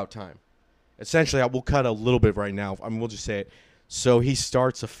throughout time. Essentially, we'll cut a little bit right now. I mean, we'll just say it. So he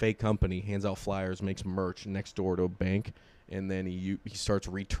starts a fake company, hands out flyers, makes merch next door to a bank, and then he starts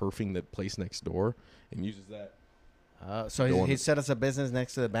returfing the place next door and uses that. So he set us a business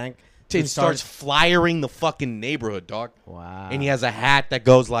next to the bank. He starts flyering the fucking neighborhood, dog. Wow. And he has a hat that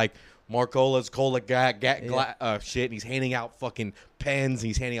goes like, Marcola's cola shit. And he's handing out fucking pens.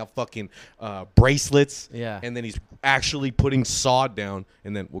 He's handing out fucking bracelets. Yeah. And then he's actually putting sod down.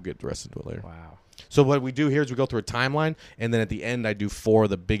 And then we'll get the rest into it later. Wow. So what we do here is we go through a timeline. And then at the end, I do 4 of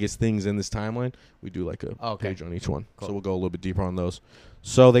the biggest things in this timeline. We do like a page on each one. Cool. So we'll go a little bit deeper on those.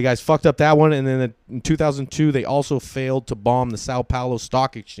 So the guys fucked up that one. And then in 2002, they also failed to bomb the Sao Paulo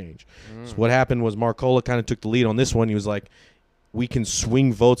Stock Exchange. So what happened was Marcola kind of took the lead on this one. He was like, we can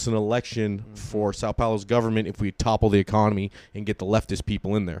swing votes in an election for Sao Paulo's government if we topple the economy and get the leftist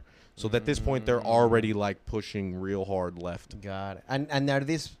people in there. So at this point, they're already like pushing real hard left. Got it. And are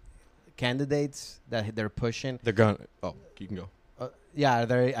these candidates that they're pushing? They're gonna. Oh, you can go. Yeah,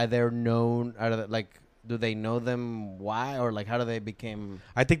 are they known? Are they, like, do they know them? Why, or like how do they become?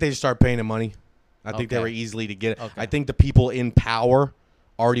 I think they just start paying them money. I think they were easily to get it. Okay. I think the people in power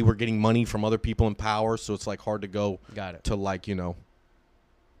already were getting money from other people in power, so it's like hard to go to like,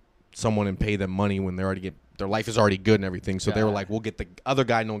 someone and pay them money when their life is already good and everything. So they were like, we'll get the other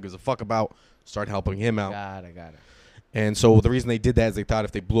guy no one gives a fuck about, start helping him out. Got it. And so the reason they did that is they thought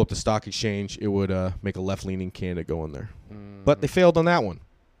if they blew up the stock exchange, it would make a left-leaning candidate go in there. But they failed on that one.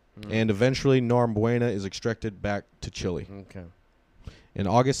 And eventually Norm Buena is extracted back to Chile. Okay. In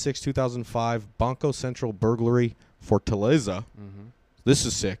August 6, 2005, Banco Central burglary Fortaleza. This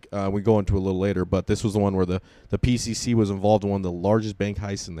is sick. We go into a little later, but this was the one where the PCC was involved in one of the largest bank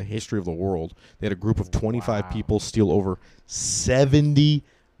heists in the history of the world. They had a group of 25 people steal over $70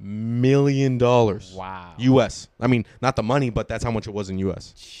 million. Wow. U.S. I mean, not the money, but that's how much it was in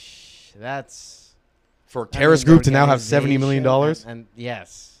U.S. That's For a terrorist group to now have $70 million. And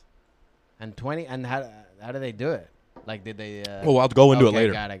yes, and 20. And how do they do it? Like, did they? Well, I'll go into it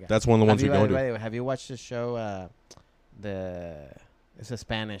later. Got it. That's one of the ones we go into. Have you watched the show? It's a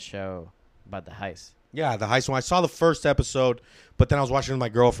Spanish show about the heist. Yeah, the heist one. I saw the first episode, but then I was watching with my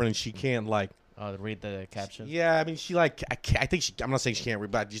girlfriend, and she can't read the captions. Yeah, I mean, I think I'm not saying she can't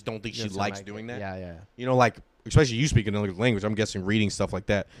read, but I just don't think she likes doing that. Yeah. You know, like, especially you speak another language. I'm guessing reading stuff like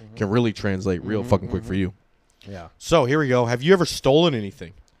that can really translate real fucking quick for you. Yeah. So here we go. Have you ever stolen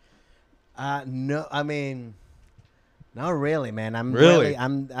anything? No. I mean, not really, man.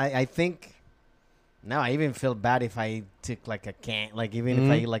 I think. No, I even feel bad if I took like a can, like even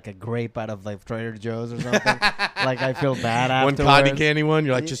if I eat like a grape out of like Trader Joe's or something. Like I feel bad afterwards. One cotton candy one,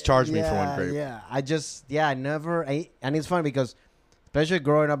 you're like, just charge me for one grape. Yeah, I never ate, and it's funny because, especially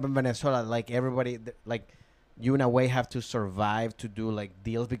growing up in Venezuela, like everybody, like you in a way have to survive to do like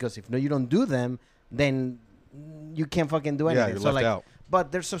deals because if no, you don't do them, then you can't fucking do anything. Yeah, you're left out.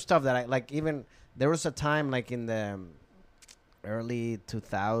 But there's some stuff that I like. Even there was a time like in the early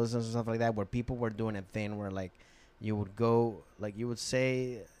 2000s or stuff like that where people were doing a thing where like you would go, like you would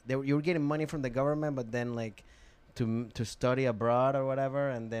say you were getting money from the government, but then like to study abroad or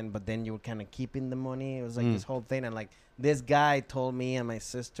whatever, but then you were kind of keeping the money. It was like this whole thing, and like this guy told me and my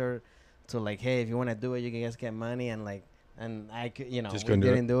sister to like, hey, if you want to do it, you can just get money, and like, and I could, we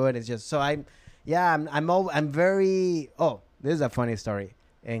didn't do it. It's just so I'm very. Oh, this is a funny story.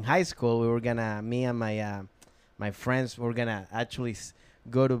 In high school, we were gonna, me and my friends were gonna actually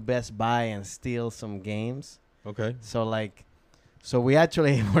go to Best Buy and steal some games. Okay. So we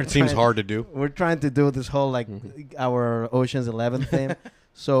actually seems hard to do. We're trying to do this whole like our Ocean's 11 thing.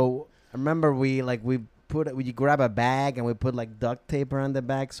 So I remember we grab a bag and we put like duct tape around the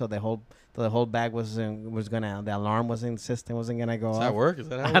bag so the whole bag the alarm wasn't gonna go off. Does that work? Is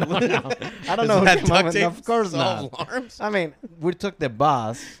that how I don't know. I don't know. Duct tape of course not. Alarms? I mean, we took the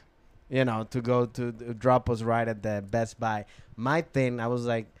bus, to go to drop us right at the Best Buy. My thing, I was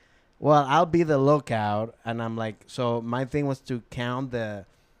like, well, I'll be the lookout, and I'm like, so my thing was to count the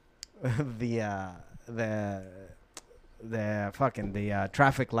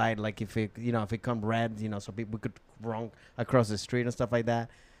traffic light, like if it come red, so people could run across the street and stuff like that.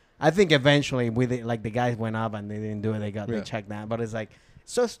 I think eventually the guys went up and they didn't do it. They checked that, but it's like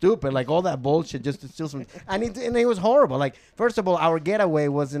so stupid, like all that bullshit just to steal some. And it was horrible. Like, first of all, our getaway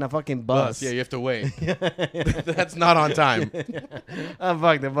was in a fucking bus. Yeah, you have to wait. That's not on time. Oh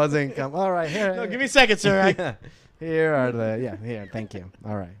fuck, the bus didn't come. All right, here. No, give me a second, sir. Here. Thank you.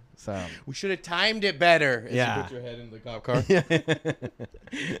 All right. So we should have timed it better. As you put your head in the cop car.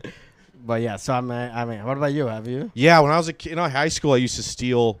 But yeah, so I mean, what about you? Have you? Yeah, when I was a kid in high school, I used to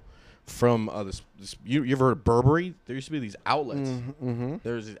steal from this. You ever heard of Burberry? There used to be these outlets.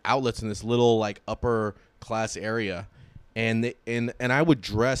 There's these outlets in this little like upper class area, and I would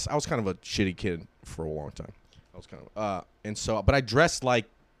dress. I was kind of a shitty kid for a long time. I was kind of but I dressed like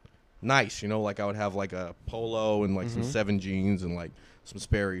nice, like I would have like a polo and like some 7 jeans and like some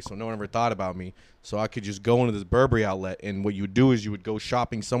Sperry's, so no one ever thought about me. So I could just go into this Burberry outlet, and what you would do is you would go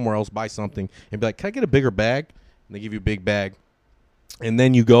shopping somewhere else, buy something, and be like, "Can I get a bigger bag?" And they give you a big bag, and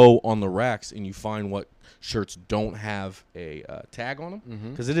then you go on the racks and you find what shirts don't have a tag on them,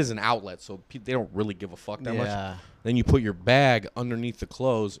 because it is an outlet, so they don't really give a fuck that much. Then you put your bag underneath the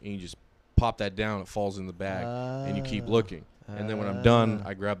clothes, and you just pop that down. It falls in the bag, and you keep looking. And then when I'm done,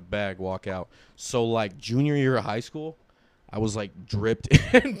 I grab the bag, walk out. So like junior year of high school, I was like dripped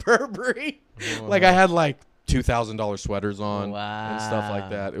in Burberry. Like I had like $2,000 sweaters on and stuff like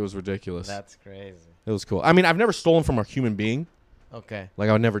that. It was ridiculous. That's crazy. It was cool. I mean, I've never stolen from a human being. Okay. Like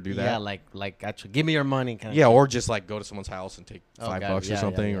I would never do that. Yeah, like actually, give me your money. Kind of yeah, thing. Or just like go to someone's house and take $5 or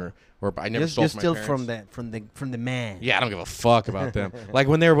something, or I never stole from my parents. from the man. Yeah, I don't give a fuck about them. Like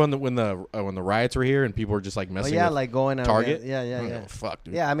when the riots were here and people were just like messing. with like going Target. Yeah. I don't give a fuck,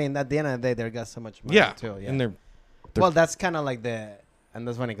 dude. Yeah, I mean, at the end of the day, they got so much money too. Yeah, and they're well, that's kind of like and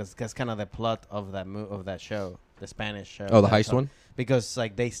that's funny because that's kind of the plot of that show, the Spanish show. Oh, the heist one. Because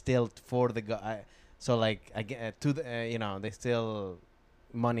like they steal for the so like I get they steal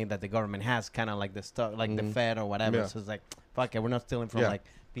money that the government has, kind of like the stock, like the Fed or whatever. So it's like, fuck it, we're not stealing from like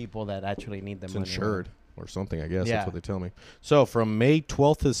people that actually need the money. Insured or something, I guess. Yeah. That's what they tell me. So from May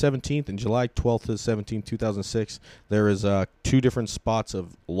 12th to the 17th and July 12th to the 17th, 2006, there is 2 different spots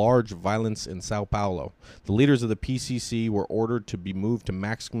of large violence in Sao Paulo. The leaders of the PCC were ordered to be moved to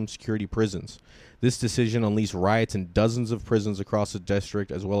maximum security prisons. This decision unleashed riots in dozens of prisons across the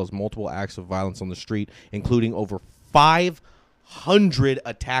district, as well as multiple acts of violence on the street, including over 500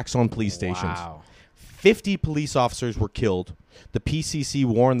 attacks on police stations. Wow. 50 police officers were killed. The PCC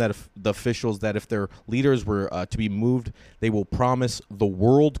warned that the officials that if their leaders were to be moved, they will promise the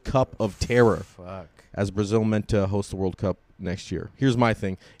World Cup of Terror. Fuck. As Brazil meant to host the World Cup next year. Here's my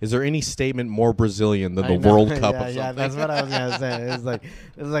thing. Is there any statement more Brazilian than the World Cup of something? Yeah, that's what I was going to say.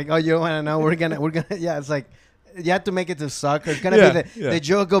 It's like, oh, you want to know? We're going to, yeah, it's like, you have to make it to soccer. It's going to be the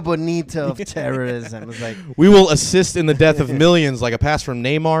Jogo Bonito of terrorism. It's like, we will assist in the death of millions, like a pass from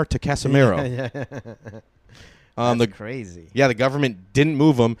Neymar to Casemiro. That's crazy. Yeah, the government didn't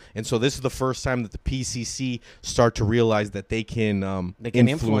move them, and so this is the first time that the PCC start to realize that they can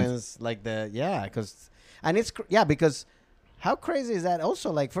influence like because how crazy is that?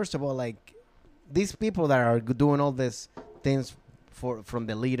 Also, like, first of all, like, these people that are doing all these things from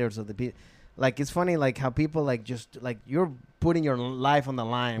the leaders of the people, like, it's funny, like, how people, like, just, like, you're putting your life on the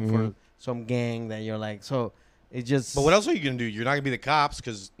line for some gang that you're, like, so it just... But what else are you going to do? You're not going to be the cops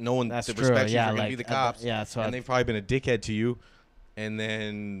because no one respects you. You're going to be the cops. And they've probably been a dickhead to you. And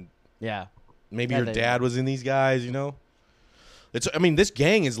then... Yeah. Maybe your dad was in these guys, you know? This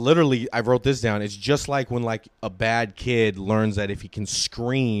gang is literally... I wrote this down. It's just like when, like, a bad kid learns that if he can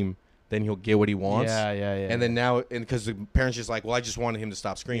scream, then he'll get what he wants. Yeah. And then now... And because the parents just like, well, I just wanted him to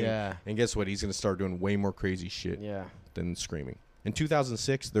stop screaming. Yeah. And guess what? He's going to start doing way more crazy shit than screaming. In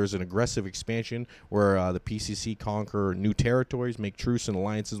 2006, there's an aggressive expansion where the PCC conquer new territories, make truce and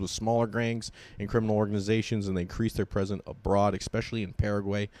alliances with smaller gangs and criminal organizations, and they increase their presence abroad, especially in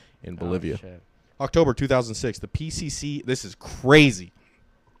Paraguay and Bolivia. October 2006, the PCC, this is crazy.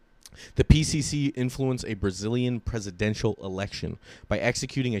 The PCC influenced a Brazilian presidential election by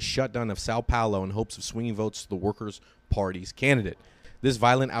executing a shutdown of Sao Paulo in hopes of swinging votes to the Workers' Party's candidate. This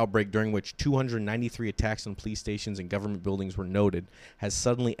violent outbreak, during which 293 attacks on police stations and government buildings were noted, has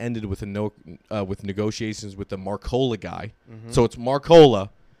suddenly ended with with negotiations with the Marcola guy. Mm-hmm. So it's Marcola,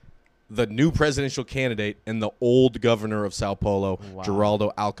 the new presidential candidate, and the old governor of Sao Paulo,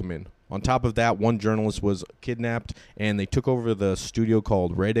 Geraldo Alckmin. On top of that, one journalist was kidnapped, and they took over the studio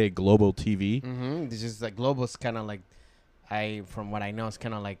called Rede Globo TV. Mm-hmm. This is like Globo's kind of like, from what I know, it's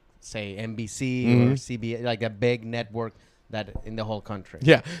kind of like, say, NBC or CBS, like a big network that in the whole country.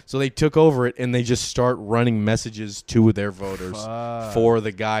 Yeah. So they took over it, and they just start running messages to their voters for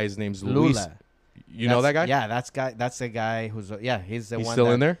the guy. His name's Luis. Lula. You know that guy? Yeah, that's the guy who's he's the he's one.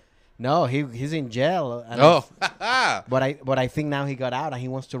 Still in there? No, he's in jail. And but I think now he got out and he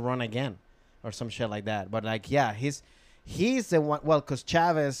wants to run again, or some shit like that. But like, yeah, he's the one. Well, because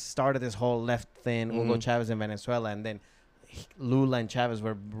Chavez started this whole left thing, Hugo Chavez in Venezuela, and then Lula and Chavez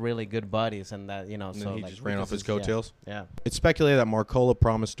were really good buddies, and that, you know, and so he like, just ran off his coattails. Yeah. It's speculated that Marcola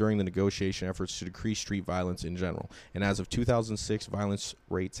promised during the negotiation efforts to decrease street violence in general, and as of 2006, violence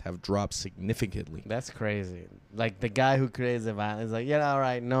rates have dropped significantly. That's crazy. Like, the guy who creates the violence is like, yeah, all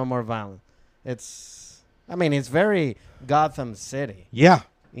right, no more violence. It's very Gotham City. Yeah,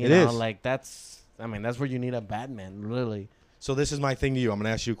 it is. Like, that's where you need a Batman, really. So this is my thing to you. I'm going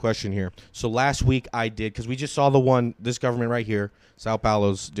to ask you a question here. So last week I did, because we just saw this government right here, Sao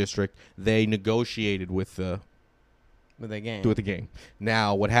Paulo's district, they negotiated with the gang.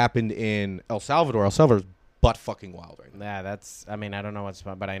 Now, what happened in El Salvador's butt fucking wild right now. Yeah, that's, I don't know what's,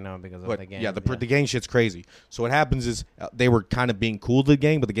 but I know because of the gang. Yeah, the gang shit's crazy. So what happens is they were kind of being cool to the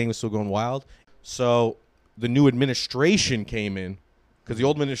gang, but the gang was still going wild. So the new administration came in, because the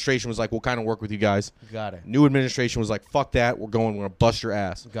old administration was like, we'll kind of work with you guys. Got it. New administration was like, fuck that. We're going to bust your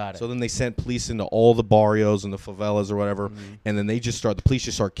ass. Got it. So then they sent police into all the barrios and the favelas or whatever. Mm-hmm. And then the police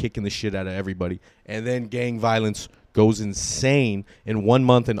just start kicking the shit out of everybody. And then gang violence goes insane. In 1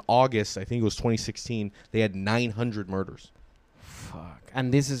 month in August, I think it was 2016, they had 900 murders. Fuck.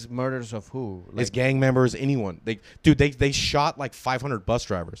 And this is murders of who? Like, it's gang members, anyone. They shot like 500 bus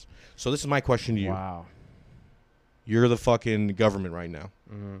drivers. So this is my question to you. Wow. You're the fucking government right now.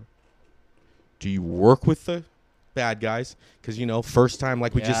 Mm-hmm. Do you work with the bad guys? Because, first time,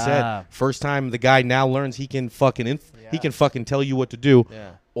 like we just said, first time the guy now learns he can fucking he can fucking tell you what to do.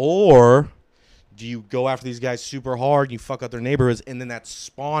 Yeah. Or do you go after these guys super hard, you fuck up their neighborhoods, and then that's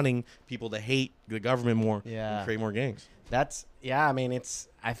spawning people to hate the government more and create more gangs? That's,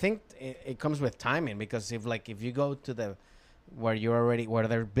 I think it comes with timing, because if you go to where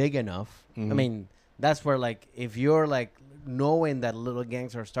they're big enough, mm-hmm. That's where, like, if you're, like, knowing that little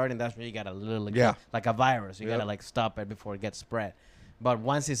gangs are starting, that's where you gotta like a virus. You gotta like stop it before it gets spread. But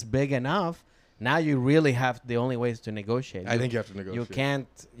once it's big enough, now you really have the only ways to negotiate. I think you have to negotiate.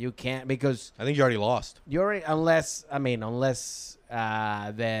 You can't because I think you already lost. Unless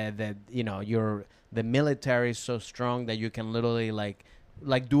the military is so strong that you can literally like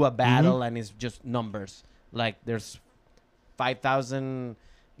do a battle and it's just numbers. Like there's 5,000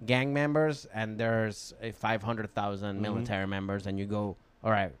 gang members and there's 500,000 military members, and you go,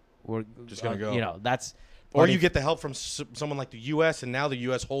 all right, we're just gonna go. You know, that's. Or you get the help from someone like the U.S. and now the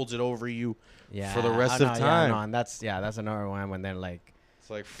U.S. holds it over you for the rest of time. Yeah, and that's another one when they're like, it's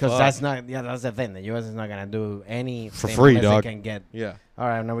like because that's the thing. The U.S. is not gonna do any for free, dog. They can get all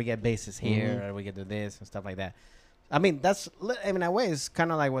right, now we get bases here, or we get do this and stuff like that. I mean, in a way, it's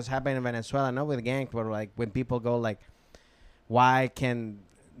kind of like what's happening in Venezuela, not with gangs, but like when people go like, why can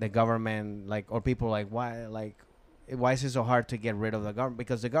the government or people why is it so hard to get rid of the government?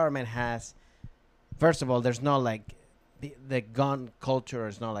 Because the government has. First of all, there's no the gun culture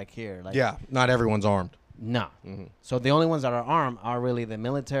is not like here. Not everyone's armed. No. Mm-hmm. So the only ones that are armed are really the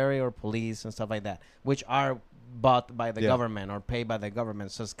military or police and stuff like that, which are bought by the government or paid by the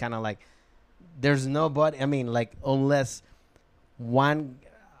government. So it's kind of like there's nobody. I mean, like one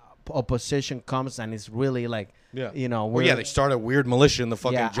opposition comes and it's really they start a weird militia in the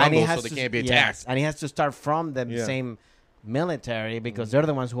fucking jungle so they can't be attacked. Yes, and he has to start from the same military because they're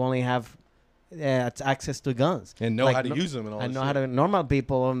the ones who only have access to guns and know how to use them and all that. And know how to. Normal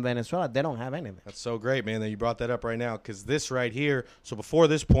people in Venezuela, they don't have anything. That's so great, man, that you brought that up right now, because this right here. So before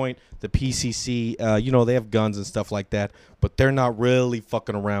this point, the PCC, they have guns and stuff like that, but they're not really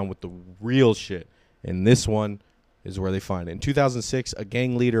fucking around with the real shit. And this one is where they find it. In 2006, a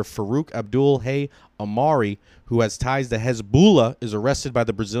gang leader, Farouk Abdul Hay Amari, who has ties to Hezbollah, is arrested by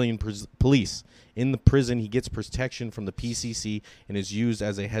the Brazilian police. In the prison, he gets protection from the PCC and is used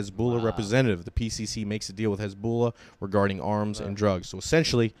as a Hezbollah representative. The PCC makes a deal with Hezbollah regarding arms and drugs. So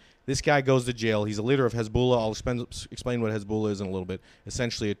essentially, this guy goes to jail. He's a leader of Hezbollah. I'll explain what Hezbollah is in a little bit.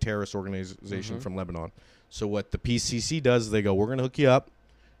 Essentially, a terrorist organization from Lebanon. So what the PCC does is they go, we're going to hook you up.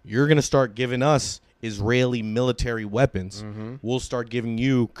 You're going to start giving us Israeli military weapons. We'll start giving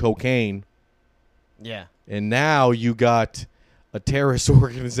you cocaine. Yeah. And now you got a terrorist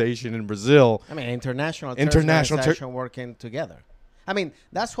organization in Brazil. I mean, international organization working together. I mean,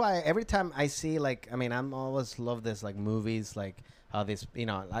 that's why every time I see I'm always love this movies how this I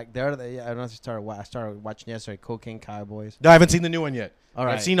don't know if I started watching yesterday Cocaine Cowboys. No, I haven't seen the new one yet. All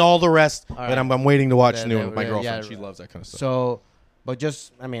right. I've seen all the rest, but I'm waiting to watch the new one with my girlfriend. She loves that kind of stuff. So, but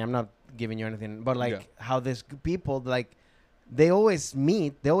just I'm not giving you anything, but how these people they always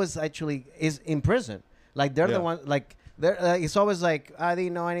meet. They always actually is in prison. They're the one it's always I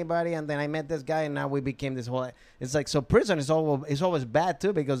didn't know anybody, and then I met this guy, and now we became this whole. It's so prison is always bad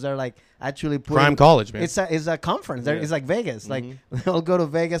too, because they're actually crime college, man. It's a conference. It's like Vegas. They'll go to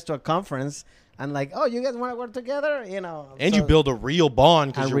Vegas to a conference, and oh, you guys want to work together, And you build a real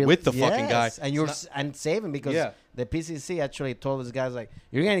bond because you're with the fucking guy, and you're saving because the PCC actually told these guys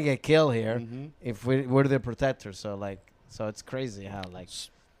you're gonna get killed here if we're the protectors. So it's crazy how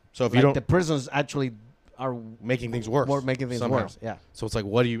so if you don't the prisons actually. Are making things worse. Making things somehow. worse, yeah. So it's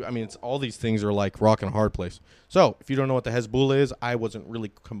what do you... I mean, all these things are like rock and a hard place. So if you don't know what the Hezbollah is, I wasn't really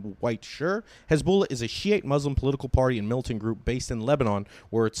quite sure. Hezbollah is a Shiite Muslim political party and militant group based in Lebanon,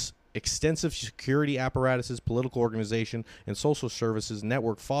 where its extensive security apparatuses, political organization, and social services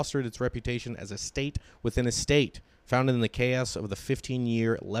network fostered its reputation as a state within a state. Founded in the chaos of the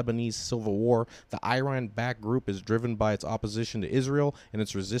 15-year Lebanese civil war, the Iran-backed group is driven by its opposition to Israel and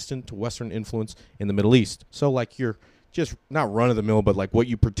its resistance to Western influence in the Middle East. So, you're just not run-of-the-mill, but what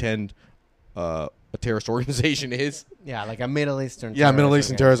you pretend a terrorist organization is. Yeah, like a Middle Eastern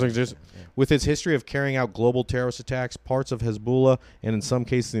terrorist organization. Yeah. With its history of carrying out global terrorist attacks, parts of Hezbollah, and in some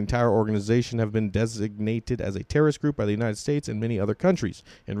cases the entire organization, have been designated as a terrorist group by the United States and many other countries.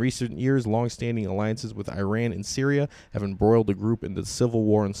 In recent years, long-standing alliances with Iran and Syria have embroiled the group into the civil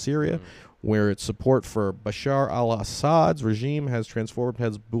war in Syria, where its support for Bashar al-Assad's regime has transformed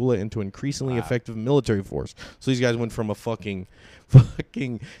Hezbollah into an increasingly effective military force. So these guys went from a fucking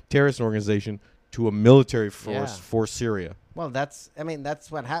terrorist organization to a military force for Syria. Well, that's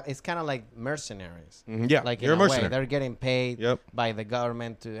what happens. It's kind of like mercenaries. Mm-hmm. Yeah, you're a mercenary. They're getting paid by the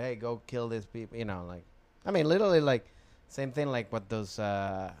government to, go kill these people. Literally, same thing what those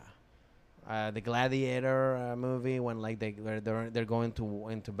the Gladiator movie when they're going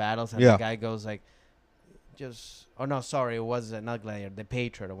into battles and the guy goes it was not Gladiator, the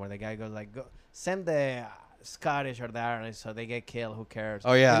Patriot, where the guy goes go send the Scottish or the Irish, so they get killed. Who cares?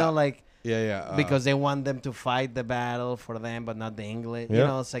 Oh, yeah. You know, like Yeah. because they want them to fight the battle for them, but not the English. Yeah. You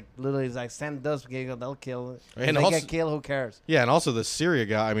know, it's like literally, it's like send those people, they'll kill. And And they also- get killed. Who cares? Yeah, and also the Syria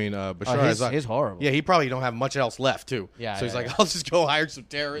guy. I mean, Bashar Oh, al-Assad. he's horrible. Yeah, he probably don't have much else left too. Yeah, So he's yeah, like, yeah. I'll just go hire some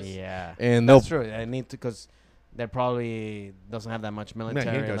terrorists. Yeah, And they'll. that's true. I need to because they probably doesn't have that much military.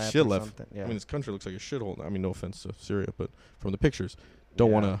 Man, he ain't got left shit or left. something. Yeah. I mean, this country looks like a shithole. I mean, no offense to Syria, but from the pictures, don't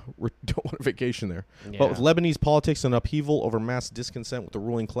Yeah. want to vacation there. Yeah. But with Lebanese politics and upheaval over mass discontent with the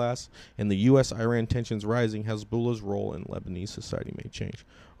ruling class and the U.S.-Iran tensions rising, Hezbollah's role in Lebanese society may change.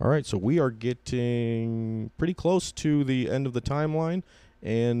 All right, so we are getting pretty close to the end of the timeline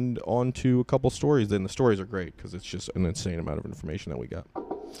and on to a couple stories. Then the stories are great because it's just an insane amount of information that we got.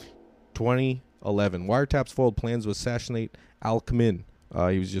 2011, wiretaps foiled plans to assassinate Al-Qamin.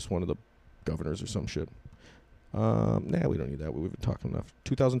 He was just one of the governors or some shit. We don't need that. We've been talking enough.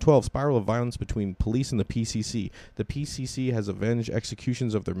 2012, spiral of violence between police and the PCC. The PCC has avenged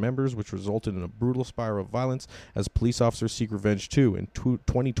executions of their members, which resulted in a brutal spiral of violence as police officers seek revenge too. In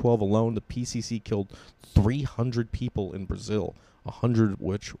 2012 alone, the PCC killed 300 people in Brazil, 100 of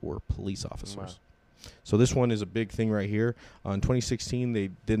which were police officers. Wow. So this one is a big thing right here. In 2016,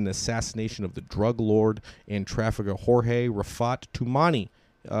 they did an assassination of the drug lord and trafficker Jorge Rafat Tumani.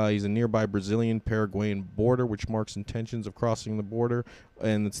 He's a nearby Brazilian-Paraguayan border, which marks intentions of crossing the border,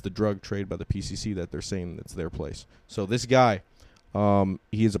 and it's the drug trade by the PCC that they're saying it's their place. So this guy,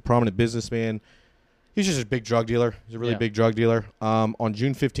 he is a prominent businessman. He's just a big drug dealer. He's a really big drug dealer. On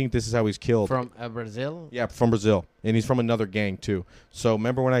June 15th, this is how he's killed. From Brazil? Yeah, from Brazil. And he's from another gang, too. So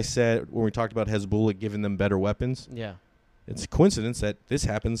remember when we talked about Hezbollah giving them better weapons? Yeah. It's a coincidence that this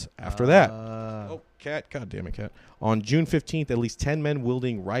happens after that. Oh, Cat. God damn it, Cat. On June 15th, at least 10 men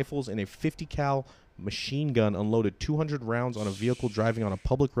wielding rifles and a 50 cal machine gun unloaded 200 rounds on a vehicle driving on a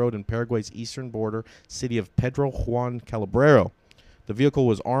public road in Paraguay's eastern border city of Pedro Juan Calabrero. The vehicle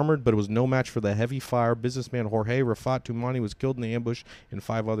was armored, but it was no match for the heavy fire. Businessman Jorge Rafat Tumani was killed in the ambush, and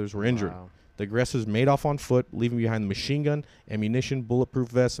 5 others were injured. Wow. The aggressors made off on foot, leaving behind the machine gun, ammunition, bulletproof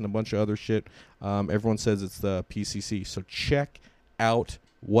vests, and a bunch of other shit. Everyone says it's the PCC. So check out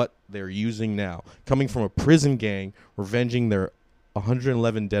what they're using now. Coming from a prison gang, revenging their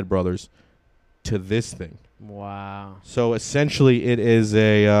 111 dead brothers to this thing. Wow. So essentially, it is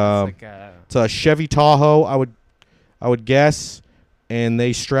It's it's a Chevy Tahoe, I would guess, and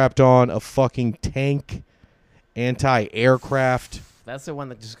they strapped on a fucking tank, anti-aircraft. That's the one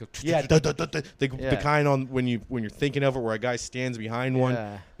that just goes. Yeah, the kind on when you're thinking of it, where a guy stands behind one,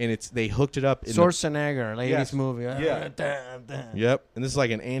 and they hooked it up. In Schwarzenegger, ladies movie. Yeah. Yep, and this is like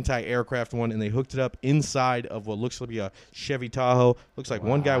an anti-aircraft one, and they hooked it up inside of what looks to be a Chevy Tahoe. Looks like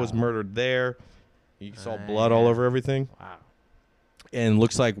one guy was murdered there. You saw blood all over everything. Wow. And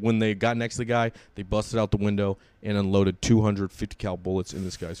looks like when they got next to the guy, they busted out the window and unloaded 250 cal bullets in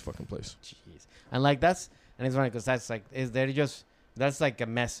this guy's fucking place. Jeez. And like and it's funny because that's like a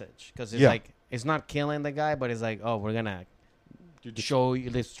message because it's like it's not killing the guy, but it's like, oh, we're gonna destroy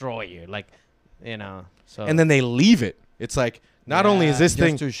you, like, you know. So and then they leave it. It's like not only is this just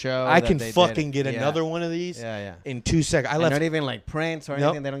thing to show I that can they fucking did get it. another one of these Yeah. in 2 seconds. I And left. not even like prints or Nope.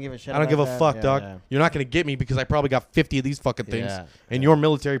 anything. They don't give a shit. I don't give a about fuck, that. dog. Yeah. You're not gonna get me because I probably got 50 of these fucking things, Yeah. and your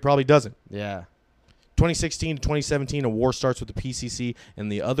military probably doesn't. Yeah. 2016 to 2017, a war starts with the PCC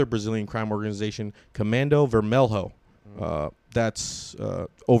and the other Brazilian crime organization, Comando Vermelho. That's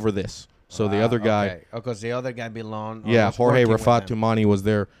over this. So the other guy, because the other guy belonged. Jorge Rafat Tumani was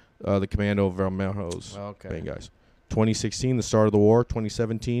there, the Comando Vermelho's main guys. 2016, the start of the war.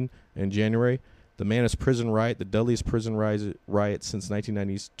 2017, in January, the Manis prison riot, the deadliest prison riot since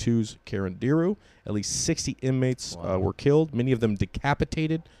 1992's Carandiru. At least 60 inmates were killed, many of them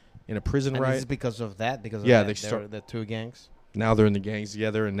decapitated in a prison riot. This is because of that? Because of the two gangs? Now they're in the gangs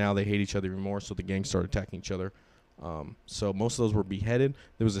together, and now they hate each other even more, so the gangs start attacking each other. So most of those were beheaded.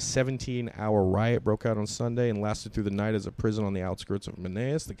 There was a 17-hour riot broke out on Sunday and lasted through the night as a prison on the outskirts of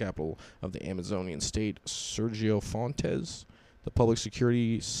Manaus, the capital of the Amazonian state. Sergio Fontes, the public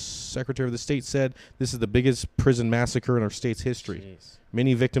security secretary of the state, said, "This is the biggest prison massacre in our state's history. Jeez.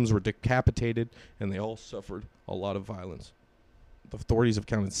 Many victims were decapitated, and they all suffered a lot of violence." The authorities have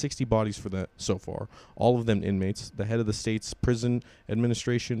counted 60 bodies for that so far, all of them inmates. The head of the state's prison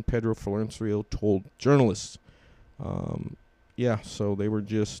administration, Pedro Florencio, told journalists. So they were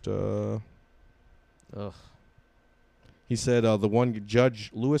just... He said the one judge,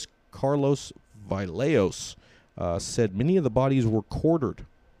 Luis Carlos Villeos, said many of the bodies were quartered,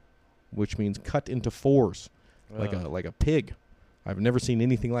 which means cut into fours, like a pig. I've never seen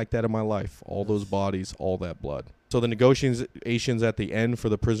anything like that in my life. All those bodies, all that blood. So the negotiations at the end for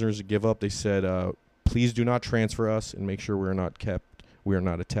the prisoners to give up, they said Please do not transfer us and make sure we are not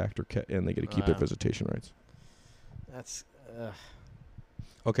attacked or kept, and they get to keep their visitation rights. That's.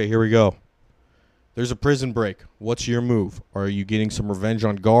 Okay, here we go. There's a prison break. What's your move? Are you getting some revenge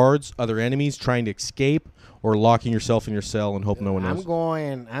on guards, other enemies, trying to escape, or locking yourself in your cell and hope no one knows?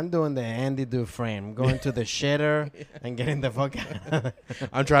 I'm doing the Andy Dufresne. I'm going to the shitter and getting the fuck out.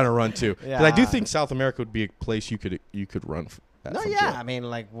 I'm trying to run too. Because I do think South America would be a place you could run. No, yeah. Jail. I mean,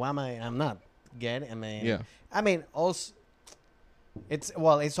 like, why am I? I'm not getting. I mean, yeah. I mean, also, it's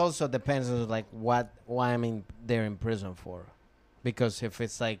also depends on like why I'm they're in prison for, because if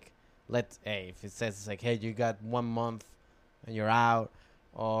it's like. If it says it's like, hey, you got 1 month and you're out,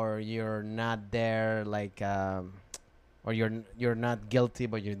 or you're not there, like, or you're not guilty,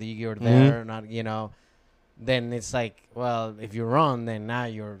 but you're there, not, then it's like, well, if you run, then now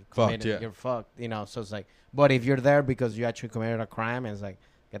you're committed, you're fucked, So it's like, but if you're there because you actually committed a crime, it's like,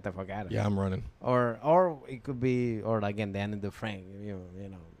 get the fuck out of here. Yeah, I'm running. Or it could be, or like in the end of the frame,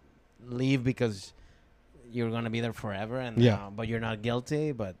 leave because you're gonna be there forever, and but you're not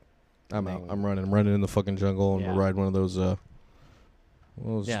guilty, but. I'm out. I'm running. I'm running in the fucking jungle and ride one of those.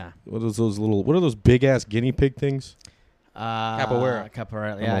 What are those big ass guinea pig things? Capoeira.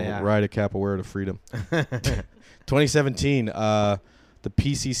 Ride a capoeira to freedom. 2017. The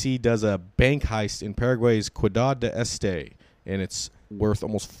PCC does a bank heist in Paraguay's Ciudad de Este, and it's worth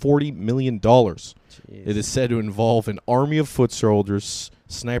almost $40 million. Jeez. It is said to involve an army of foot soldiers,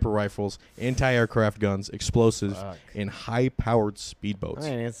 sniper rifles, anti-aircraft guns, explosives, and high-powered speedboats. I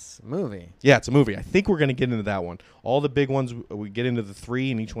mean, it's a movie. Yeah, it's a movie. I think we're going to get into that one. All the big ones, we get into the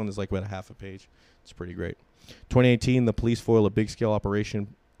 3, and each one is like about a half a page. It's pretty great. 2018, the police foil a big-scale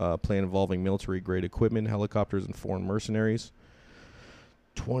operation plan involving military-grade equipment, helicopters, and foreign mercenaries.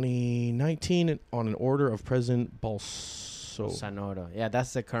 2019, on an order of President Bolsonaro. Yeah,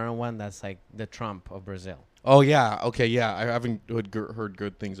 that's the current one. That's like the Trump of Brazil. Oh, yeah. Okay, yeah. I haven't heard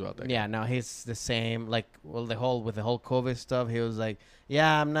good things about that. Yeah, no, he's the same. Like, well, with the whole COVID stuff, he was like,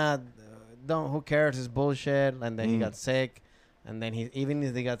 yeah, I'm not, who cares? It's bullshit. And then he got sick. And then even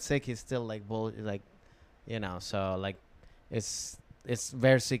if he got sick, he's still like, so like, it's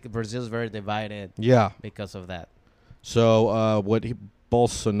very sick. Brazil's very divided. Yeah. Because of that. So,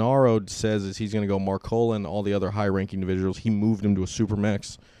 Bolsonaro says is he's going to go Marcola and all the other high-ranking individuals. He moved him to a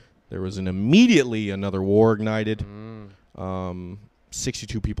supermax. There was immediately another war ignited.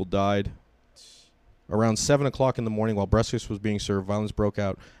 62 people died. Around 7 o'clock in the morning, while breakfast was being served, violence broke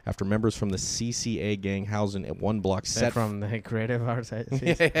out after members from the CCA gang housing at one block set from the creative arts. That's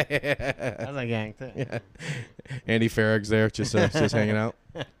a gang too. Yeah. Andy Farrag's there, just hanging out.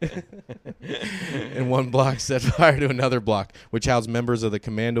 In one block, set fire to another block, which housed members of the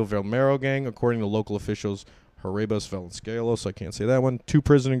Comando Vermelho gang, according to local officials. Horebas Valenzuelos, I can't say that one. 2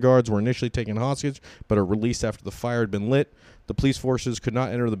 prisoner guards were initially taken hostage, but are released after the fire had been lit. The police forces could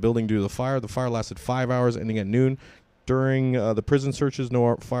not enter the building due to the fire. The fire lasted 5 hours, ending at noon. During the prison searches,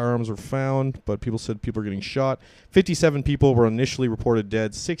 no firearms were found, but people said people were getting shot. 57 people were initially reported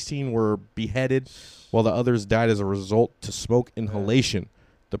dead. 16 were beheaded, while the others died as a result to smoke inhalation.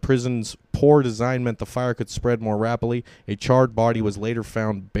 The prison's poor design meant the fire could spread more rapidly. A charred body was later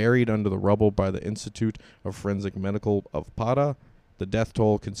found buried under the rubble by the Institute of Forensic Medical of Para. The death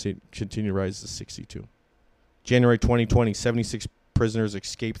toll continued to rise to 62. January 2020, 76 prisoners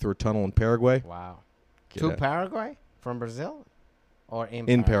escaped through a tunnel in Paraguay. Wow. To Paraguay? From Brazil? Or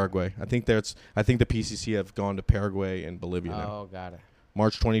in Paraguay. I think the PCC have gone to Paraguay and Bolivia now. Oh, got it.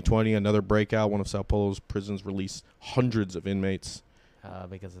 March 2020, another breakout. One of Sao Paulo's prisons released hundreds of inmates.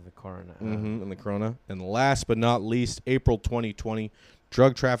 Because of the corona. And the corona. And last but not least, April 2020,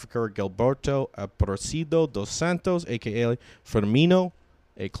 drug trafficker Gilberto Aparecido dos Santos, a.k.a. Firmino,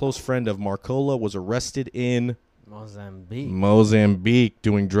 a close friend of Marcola, was arrested in Mozambique,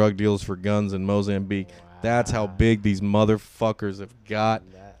 doing drug deals for guns in Mozambique. Wow. That's how big these motherfuckers have got.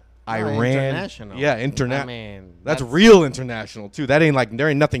 Iran. International. Yeah, international. I mean, that's real international, too. That ain't like, there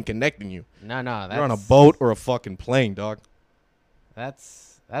ain't nothing connecting you. No. You're on a boat or a fucking plane, dog.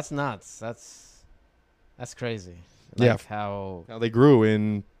 That's nuts. That's crazy. Like how they grew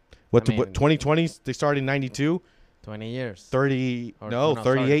in 2020. They started in 92. 20 years. 38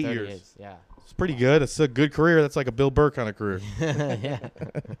 years. Yeah. It's pretty good. It's a good career. That's like a Bill Burr kind of career.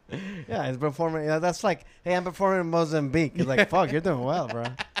 Yeah, he's performing. That's like, hey, I'm performing in Mozambique. It's like, fuck, you're doing well, bro.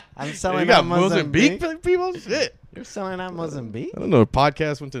 I'm selling out Mozambique. People? Shit. You're selling out Mozambique? I don't know. A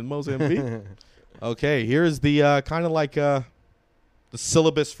podcast went to Okay, here's the kind of like the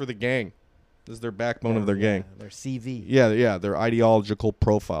syllabus for the gang. This is their backbone of their gang. Their CV. Yeah, their ideological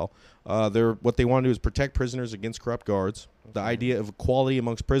profile. What they want to do is protect prisoners against corrupt guards. The idea of equality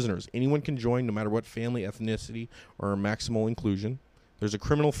amongst prisoners. Anyone can join, no matter what family, ethnicity, or maximal inclusion. There's a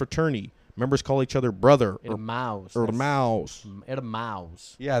criminal fraternity. Members call each other brother or mouse.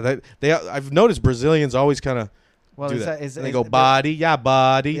 Yeah, I've noticed Brazilians always kind of do that. They go body.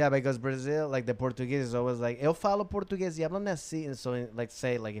 Yeah, because Brazil, like the Portuguese, is always like, eu falo português e hablo assim. And so, like,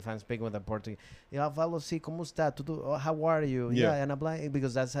 say, like, if I'm speaking with a Portuguese, eu falo assim, como está? Tudo, how are you? Yeah, and I'm like,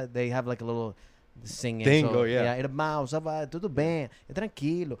 because that's how they have like a little singing. Dingo, yeah. Irmão, tudo bem, é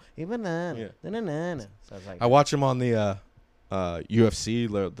tranquilo, e banana, nananana. So it's like, I watch them on the UFC,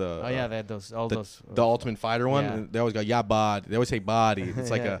 the Ultimate Fighter one. Yeah. And they always go body. They always say body. It's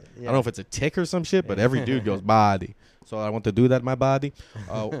like Yeah. I don't know if it's a tick or some shit, but every dude goes body. So I want to do that, my body.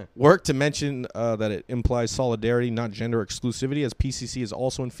 Work to mention that it implies solidarity, not gender exclusivity, as PCC is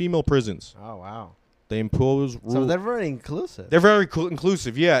also in female prisons. Oh, wow. They impose rules. So they're very inclusive. They're very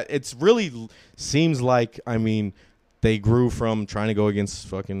inclusive, yeah. It's really seems like, I mean, they grew from trying to go against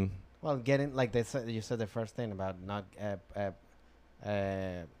fucking... Well, getting, like you said the first thing about not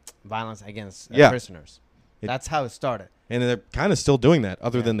violence against prisoners. That's how it started. And they're kind of still doing that,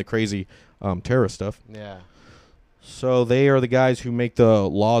 other than the crazy terrorist stuff. Yeah. So they are the guys who make the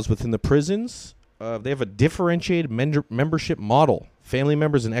laws within the prisons. They have a differentiated membership model. Family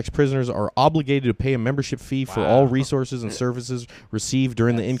members and ex-prisoners are obligated to pay a membership fee for all resources and services received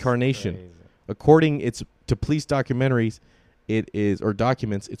during the incarnation. Crazy. According to police documentaries,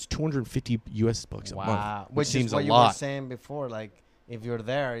 documents, it's $250 US a month. Which seems is what a you lot. were saying before. Like, if you're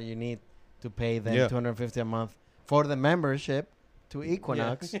there, you need to pay them $250 a month for the membership to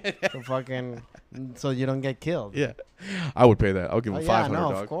Equinox to fucking so you don't get killed. Yeah, I would pay that. I'll give them $500.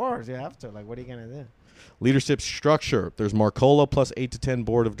 No, of course you have to. Like, what are you gonna do? Leadership structure. There's Marcola plus 8 to 10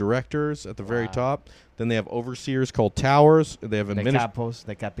 board of directors at the very top. Then they have overseers called towers. They have the capos,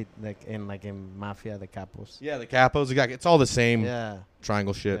 in mafia, the capos. Yeah, the capos. It's all the same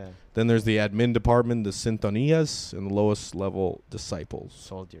triangle shit. Yeah. Then there's the admin department, the Sintonias, and the lowest level disciples.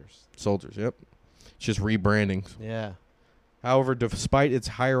 Soldiers, yep. It's just rebranding. Yeah. However, despite its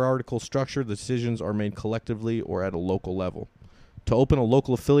hierarchical structure, the decisions are made collectively or at a local level. To open a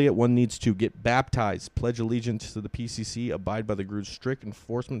local affiliate, one needs to get baptized, pledge allegiance to the PCC, abide by the group's strict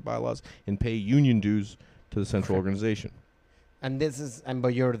enforcement bylaws, and pay union dues to the central organization. And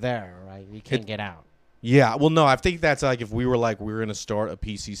but you're there, right? You can't get out. Yeah, well, no, I think that's like if we were going to start a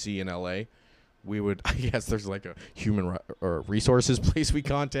PCC in LA, we would, I guess there's like a human or resources place we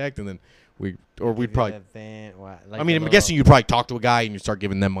contact, and then we'd probably, I'm guessing you'd probably talk to a guy and you start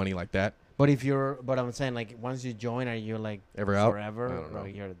giving them money like that. But I'm saying, like, once you join, are you like forever? I don't know.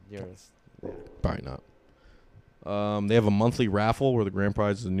 You're probably not. They have a monthly raffle where the grand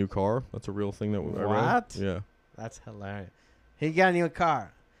prize is a new car. That's a real thing that we What? Yeah. That's hilarious. He got a new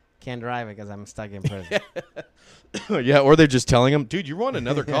car. Can't drive it because I'm stuck in prison. Yeah, or they're just telling him, dude, you want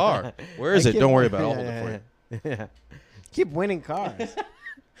another car. Where is it? Don't worry about it. I'll hold it for you. Yeah. Keep winning cars.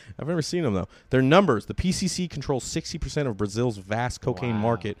 I've never seen them, though. Their numbers. The PCC controls 60% of Brazil's vast cocaine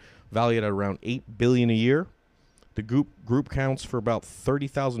market, valued at around $8 billion a year. The group counts for about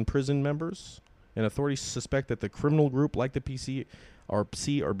 30,000 prison members, and authorities suspect that the criminal group, like the PCC, are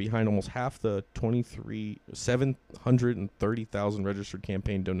behind almost half the 730,000 registered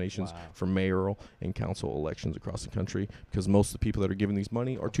campaign donations for mayoral and council elections across the country, because most of the people that are giving these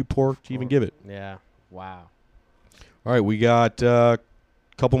money are too poor to even give it. Yeah. Wow. All right, we got a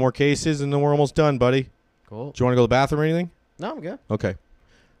couple more cases, and then we're almost done, buddy. Cool. Do you want to go to the bathroom or anything? No, I'm good. Okay.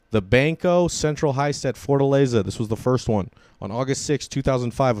 The Banco Central heist at Fortaleza. This was the first one. On August 6,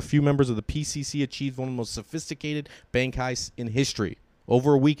 2005, a few members of the PCC achieved one of the most sophisticated bank heists in history.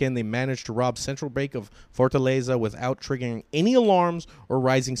 Over a weekend, they managed to rob Central Bank of Fortaleza without triggering any alarms or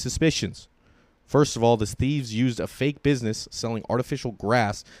rising suspicions. First of all, the thieves used a fake business selling artificial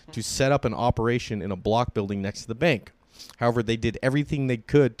grass to set up an operation in a block building next to the bank. However, they did everything they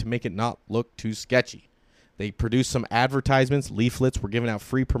could to make it not look too sketchy. They produced some advertisements, leaflets, were giving out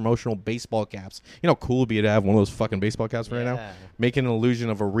free promotional baseball caps. You know how cool it would be to have one of those fucking baseball caps right now? Making an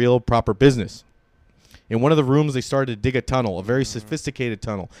illusion of a real, proper business. In one of the rooms, they started to dig a tunnel, a very sophisticated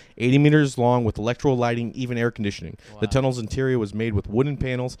tunnel, 80 meters long with electrical lighting, even air conditioning. Wow. The tunnel's interior was made with wooden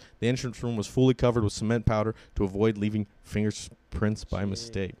panels. The entrance room was fully covered with cement powder to avoid leaving fingerprints by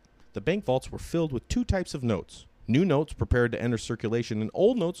mistake. The bank vaults were filled with two types of notes. New notes prepared to enter circulation and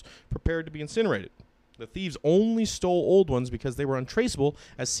old notes prepared to be incinerated. The thieves only stole old ones because they were untraceable,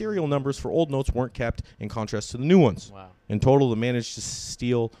 as serial numbers for old notes weren't kept, in contrast to the new ones. Wow. In total, they managed to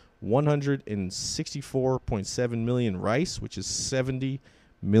steal 164.7 million rice, which is $70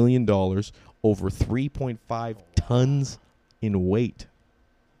 million, over 3.5 tons in weight.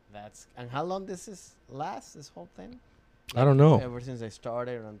 And how long this whole thing? I don't know. Ever since they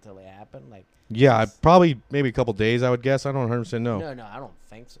started until it happened, like. Yeah, probably maybe a couple days, I would guess. I don't 100% know. No, I don't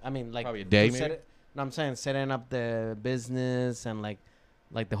think so. I mean, like probably a day, maybe. No, I'm saying setting up the business and like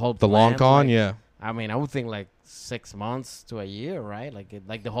the whole the long con, yeah. I mean, I would think like 6 months to a year, right?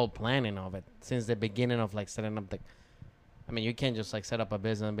 Like the whole planning of it since the beginning of like setting up the. I mean, you can't just like set up a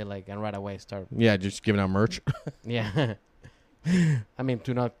business and be like and right away start. Yeah, just giving out merch. Yeah. I mean,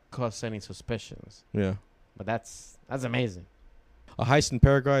 to not cause any suspicions. Yeah. But that's amazing. A heist in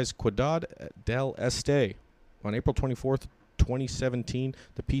Paraguay's Ciudad del Este. On April 24th, 2017,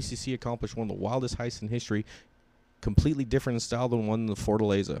 the PCC accomplished one of the wildest heists in history, completely different in style than one in the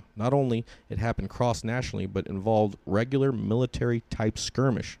Fortaleza. Not only it happened cross-nationally, but involved regular military-type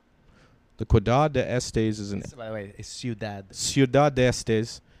skirmish. The Ciudad de Estes is an... By the way, it's Ciudad. Ciudad de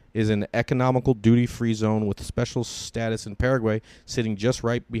Estes is an economical duty-free zone with special status in Paraguay, sitting just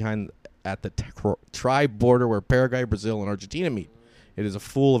right behind at the tribe border where Paraguay, Brazil, and Argentina meet. It is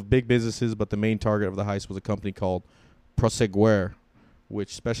full of big businesses, but the main target of the heist was a company called Proseguer,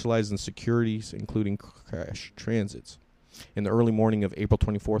 which specialized in securities, including cash transits. In the early morning of April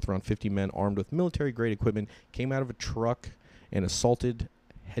 24th, around 50 men armed with military-grade equipment came out of a truck and assaulted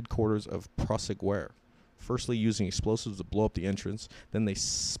headquarters of Proseguer. Firstly, using explosives to blow up the entrance. Then they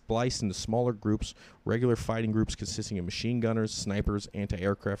spliced into smaller groups, regular fighting groups consisting of machine gunners, snipers,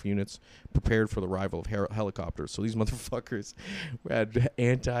 anti-aircraft units, prepared for the arrival of helicopters. So these motherfuckers had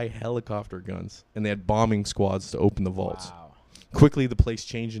anti-helicopter guns, and they had bombing squads to open the vaults. Wow. Quickly, the place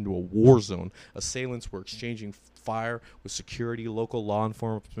changed into a war zone. Assailants were exchanging fire with security, local law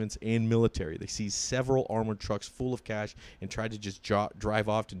enforcement, and military. They seized several armored trucks full of cash and tried to just drive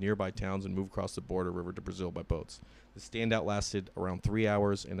off to nearby towns and move across the border river to Brazil by boats. The standout lasted around 3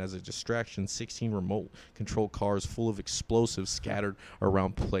 hours, and as a distraction, 16 remote-controlled cars full of explosives scattered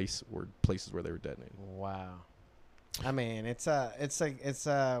around places where they were detonating. Wow. I mean, it's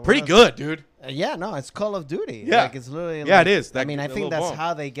pretty good, dude. Yeah, no, it's Call of Duty. Yeah, like, it's literally. Yeah, like, it is. I mean, I think that's bomb.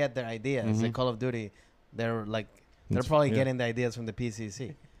 how they get their ideas. Mm-hmm. Like Call of Duty, they're probably getting the ideas from the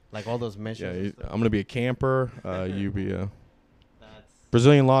PCC, like all those missions. Yeah, I'm gonna be a camper. You be a.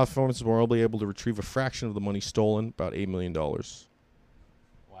 Brazilian law enforcement were only able to retrieve a fraction of the money stolen, about $8 million.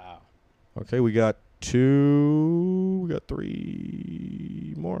 Wow. Okay, we got 2. We got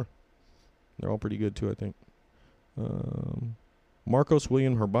 3 more. They're all pretty good too, I think. Marcos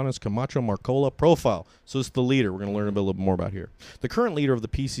William Herbanes Camacho Marcola profile. So this is the leader. We're going to learn a little bit more about here. The current leader of the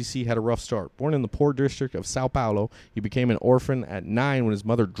PCC had a rough start. Born in the poor district of Sao Paulo, he became an orphan at 9 when his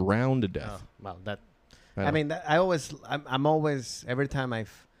mother drowned to death. Oh, well, that. I mean, I'm always every time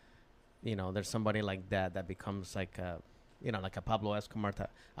there's somebody like that becomes like like a Pablo Escobar.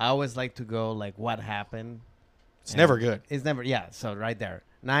 I always like to go like, what happened? It's never good. It's never, yeah. So right there,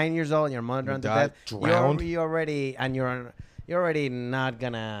 9 years old, your mother drowned to death. Drowned. You're already not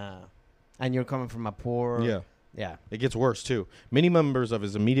gonna, and you're coming from a poor. Yeah. Yeah. It gets worse too. Many members of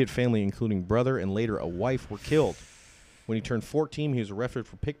his immediate family, including brother and later a wife, were killed. When he turned 14, he was arrested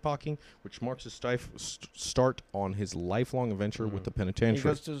for pickpocketing, which marks his start on his lifelong adventure with the penitentiary.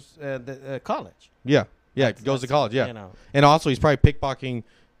 He goes to the college. Yeah. Yeah, he goes to college, yeah. And also, he's probably pickpocketing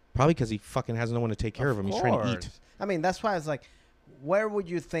probably because he fucking has no one to take care of him. He's trying to eat. I mean, that's why it's like, where would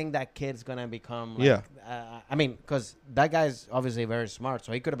you think that kid's going to become? Like, yeah. I mean, because that guy's obviously very smart,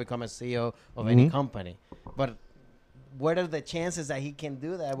 so he could have become a CEO of any company. But what are the chances that he can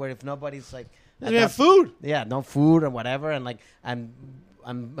do that where if nobody's like... Doesn't have food. Yeah, no food or whatever. And like, I'm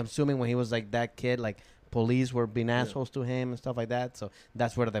assuming when he was like that kid, like police were being assholes to him and stuff like that. So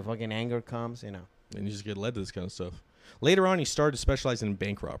that's where the fucking anger comes, And you just get led to this kind of stuff. Later on, he started specializing in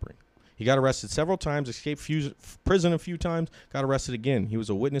bank robbery. He got arrested several times, escaped prison a few times, got arrested again. He was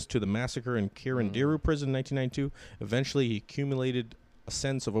a witness to the massacre in Kirandiru prison in 1992. Eventually, he accumulated a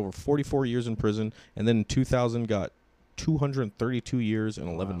sentence of over 44 years in prison, and then in 2000 got 232 years and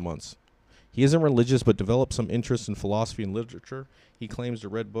 11 months. He isn't religious, but developed some interest in philosophy and literature. He claims to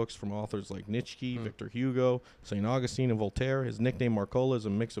read books from authors like Nietzsche, Victor Hugo, St. Augustine, and Voltaire. His nickname Marcola is a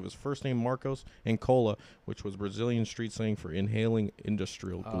mix of his first name Marcos and cola, which was Brazilian street slang for inhaling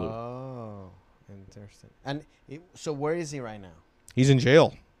industrial glue. Oh, interesting. And so where is he right now? He's in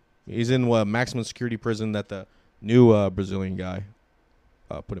jail. He's in maximum security prison that the new Brazilian guy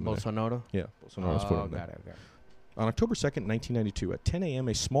put him in. Bolsonaro? Yeah, Bolsonaro's put him in. Got it. On October 2nd, 1992, at 10 a.m.,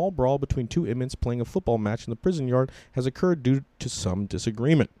 a small brawl between two inmates playing a football match in the prison yard has occurred due to some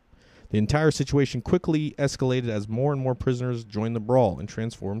disagreement. The entire situation quickly escalated as more and more prisoners joined the brawl and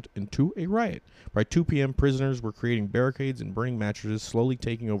transformed into a riot. By 2 p.m., prisoners were creating barricades and burning mattresses, slowly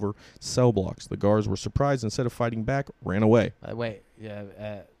taking over cell blocks. The guards were surprised. Instead of fighting back, ran away.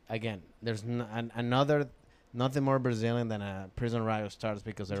 Again, there's another nothing more Brazilian than a prison riot starts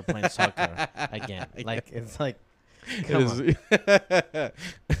because they were playing soccer again. Like it's like, come on.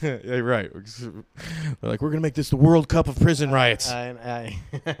 Yeah, right. They're like, we're gonna make this the World Cup of prison riots.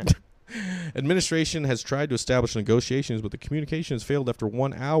 Administration has tried to establish negotiations, but the communications failed after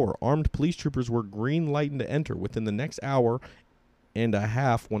 1 hour. Armed police troopers were green-lighted to enter. Within the next hour and a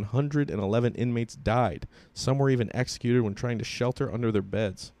half, 111 inmates died. Some were even executed when trying to shelter under their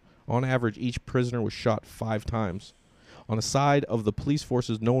beds. On average, each prisoner was shot 5 times. On the side of the police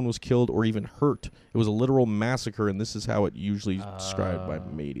forces, no one was killed or even hurt. It was a literal massacre, and this is how it usually is described by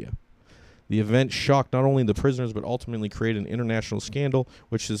media. The event shocked not only the prisoners, but ultimately created an international scandal,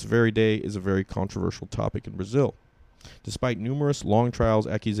 which this very day is a very controversial topic in Brazil. Despite numerous long trials,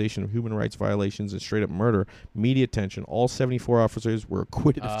 accusation of human rights violations, and straight-up murder, media attention, all 74 officers were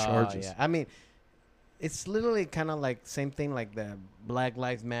acquitted of charges. Yeah. I mean, it's literally kind of like same thing like the Black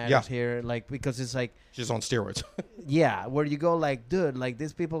Lives Matter here, like because it's like just on steroids. Yeah, where you go like, dude, like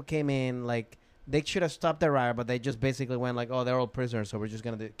these people came in, like they should have stopped the riot, but they just basically went like, oh, they're all prisoners, so we're just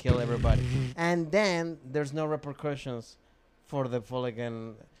gonna kill everybody, and then there's no repercussions for the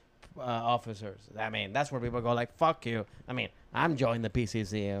Fulligan officers. I mean, that's where people go like, fuck you. I mean, I'm joining the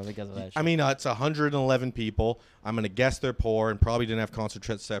PCC because of that shit. I mean, it's 111 people. I'm going to guess they're poor and probably didn't have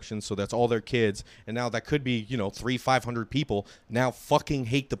contraception, so that's all their kids. And now that could be, 500 people now fucking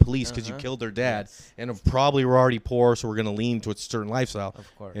hate the police because you killed their dad. Yes. And probably were already poor, so we're going to lean to a certain lifestyle.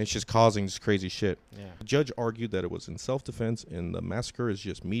 Of course. And it's just causing this crazy shit. Yeah. The judge argued that it was in self-defense and the massacre is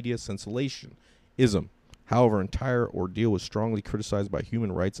just media sensationalism. However, entire ordeal was strongly criticized by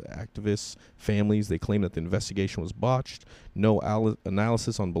human rights activists, families. They claimed that the investigation was botched. No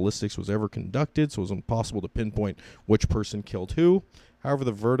analysis on ballistics was ever conducted, so it was impossible to pinpoint which person killed who. However,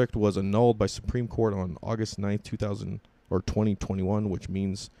 the verdict was annulled by Supreme Court on August 9th, 2021, which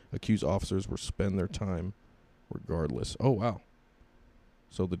means accused officers will spend their time regardless. Oh, wow.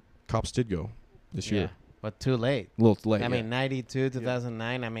 So the cops did go this year. But too late. A little late. I mean, 92,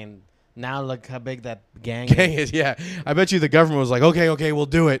 2009, I mean... Now look how big that gang is. Yeah. I bet you the government was like, okay, we'll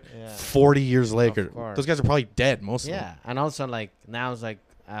do it. Yeah. 40 years later. Those guys are probably dead, most of them. Yeah. And also, like, now it's like,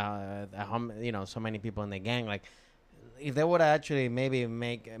 so many people in the gang. Like, if they would actually maybe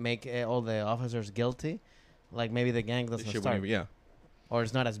make all the officers guilty, like maybe the gang doesn't start. Or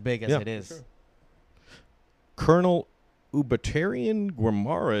it's not as big as it is. Sure. Colonel Ubatarian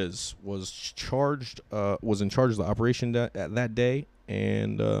Guimarães was in charge of the operation that day,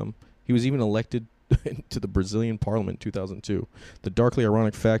 and he was even elected to the Brazilian parliament in 2002. The darkly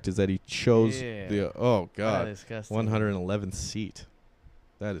ironic fact is that he chose the 111th seat.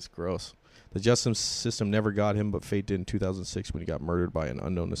 That is gross. The justice system never got him, but fate did in 2006 when he got murdered by an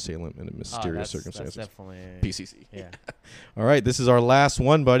unknown assailant in mysterious circumstances. That's definitely PCC. Yeah. All right, this is our last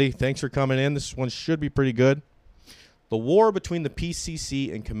one, buddy. Thanks for coming in. This one should be pretty good. The war between the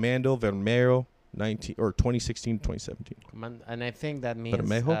PCC and Comando Vermelho 2016-2017. And I think that means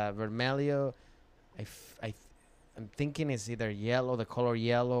Vermelho. I'm thinking it's either yellow, the color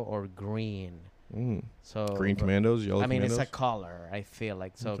yellow, or green. So green commandos, yellow. I mean, commandos? it's a color. I feel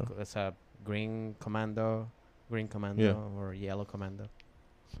like so. Okay. It's a green commando, or yellow commando.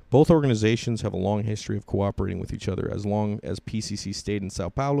 Both organizations have a long history of cooperating with each other. As long as PCC stayed in Sao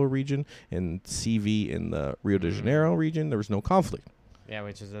Paulo region and CV in the Rio de Janeiro region, there was no conflict. Yeah,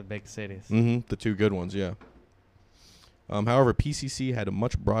 which is the big cities. The two good ones, yeah. However, PCC had a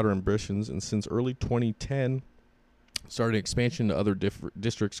much broader ambitions, and since early 2010, started expansion to other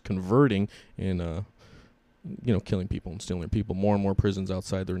districts, converting and killing people and stealing people. More and more prisons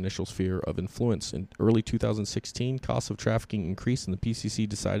outside their initial sphere of influence. In early 2016, costs of trafficking increased, and the PCC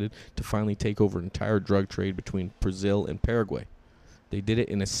decided to finally take over an entire drug trade between Brazil and Paraguay. They did it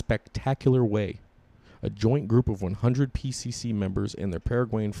in a spectacular way. A joint group of 100 PCC members and their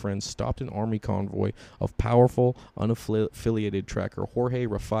Paraguayan friends stopped an army convoy of powerful, unaffiliated tracker Jorge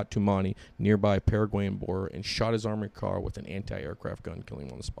Rafat Tumani nearby Paraguayan border and shot his armored car with an anti-aircraft gun, killing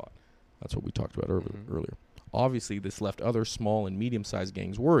him on the spot. That's what we talked about earlier. Obviously, this left other small and medium-sized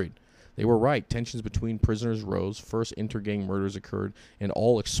gangs worried. They were right. Tensions between prisoners rose. First inter-gang murders occurred, and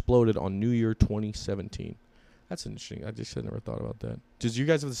all exploded on New Year 2017. That's interesting. I just had never thought about that. Did you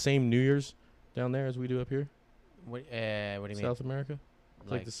guys have the same New Year's down there as we do up here? What do you mean? South America?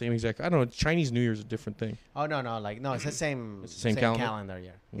 Like the same exact. I don't know. Chinese New Year's is a different thing. Oh no, it's the same. It's the same calendar.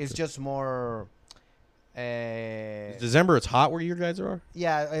 Yeah, okay. It's just more. December, it's hot where you guys are?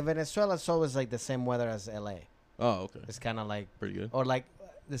 Yeah, in Venezuela, it's always like the same weather as LA. Oh, okay. It's kind of like Pretty good. or like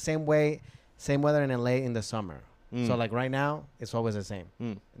the same weather in LA in the summer. So like right now, it's always the same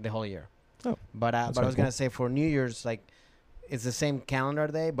the whole year. Oh, but I was gonna say for New Year's, like it's the same calendar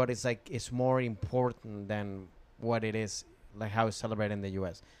day, but it's like it's more important than what it is, like how it's celebrated in the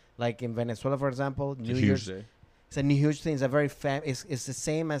U.S. Like in Venezuela, for example, New Year's day. It's a huge thing. It's a very it's the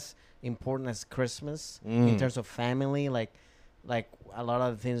same as important as Christmas in terms of family. Like a lot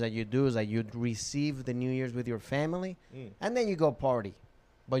of the things that you do is that you receive the New Year's with your family, and then you go party.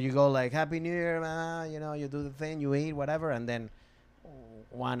 But you go like Happy New Year, you do the thing, you eat whatever, and then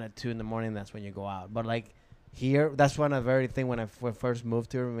 1 or 2 in the morning, that's when you go out. But like here, that's one of the very thing when I first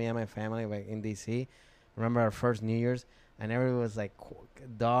moved here, me and my family like in DC. Remember our first New Year's, and everyone was like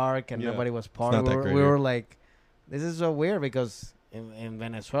dark, and nobody was partying. We were like, this is so weird because in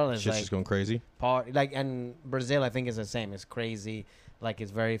Venezuela, it's shit's like just going crazy. And Brazil, I think is the same. It's crazy, like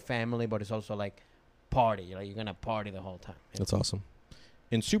it's very family, but it's also like party. Like you're gonna party the whole time. That's awesome.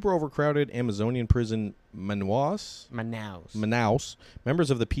 In super overcrowded Amazonian prison Manaus, members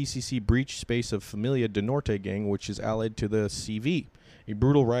of the PCC breached space of Familia do Norte gang, which is allied to the CV. A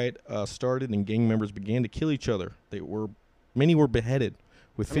brutal riot started, and gang members began to kill each other. Many were beheaded.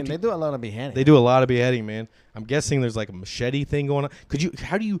 They do a lot of beheading. They do a lot of beheading, man. I'm guessing there's like a machete thing going on.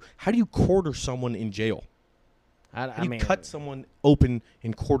 How do you quarter someone in jail? How do you cut someone open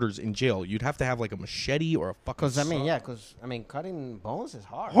in quarters in jail? You'd have to have like a machete or a fucking. Because cutting bones is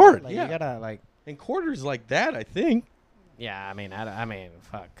hard. Hard, like, yeah. You gotta like. In quarters like that, I think. Yeah,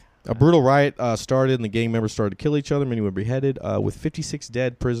 fuck. A brutal riot started, and the gang members started to kill each other. Many were beheaded. With 56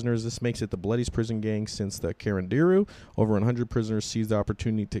 dead prisoners, this makes it the bloodiest prison gang since the Carandiru. Over 100 prisoners seized the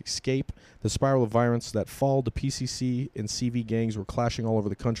opportunity to escape. The spiral of violence that followed the PCC and CV gangs were clashing all over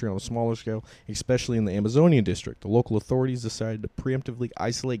the country on a smaller scale, especially in the Amazonian district. The local authorities decided to preemptively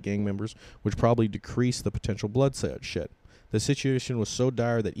isolate gang members, which probably decreased the potential bloodshed. The situation was so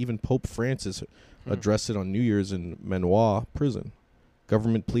dire that even Pope Francis addressed it on New Year's in Manoa prison.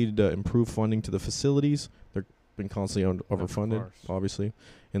 Government pleaded to improve funding to the facilities. They've been constantly overfunded, obviously.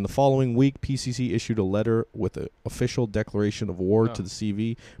 In the following week, PCC issued a letter with an official declaration of war to the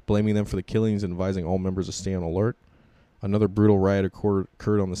CV, blaming them for the killings and advising all members to stay on alert. Another brutal riot occurred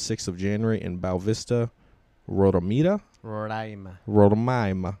on the 6th of January in Boavista, Roraima,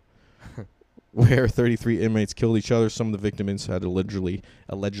 where 33 inmates killed each other. Some of the victims had allegedly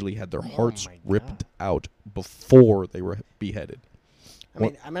had their hearts ripped out before they were beheaded.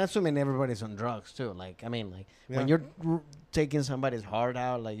 I'm assuming everybody's on drugs too. When you're taking somebody's heart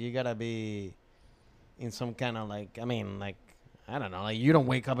out, like you gotta be in some kind of I don't know, like you don't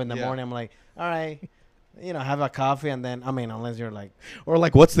wake up in the morning. I'm like, all right, have a coffee and then unless you're like, or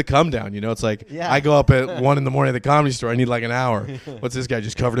like, what's the come down? It's like I go up at 1 a.m. at the Comedy Store. I need like an hour. What's this guy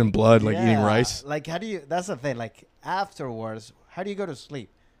just covered in blood, like eating rice? Like, how do you? That's the thing. Like afterwards, how do you go to sleep?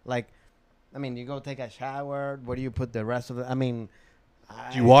 Like, you go take a shower. Where do you put the rest of the?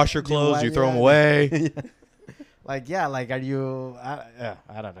 Do you wash your clothes? Do you throw them away? Are you? I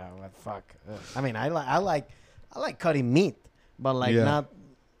don't know. Fuck. I like cutting meat, but not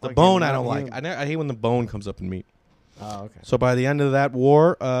the bone. I don't like. I hate when the bone comes up in meat. Oh, okay. So by the end of that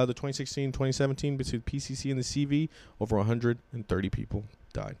war, the 2016-2017 between PCC and the CV, over 130 people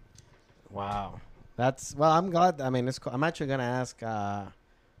died. Wow. I'm glad. It's cool. I'm actually gonna ask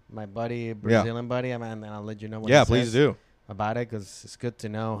my Brazilian buddy, and then I'll let you know. What please do. About it, because it's good to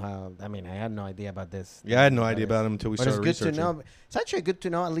know how. I had no idea about this. Yeah, I had no idea about him until we started researching. It's good to know. It's actually good to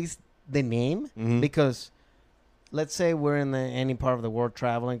know at least the name, because let's say we're in any part of the world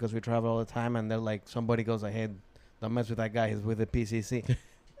traveling, because we travel all the time, and they're like, somebody goes ahead, don't mess with that guy, he's with the PCC.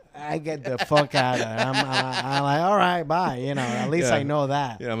 I get the fuck out of it. I'm like, all right, bye. At least I know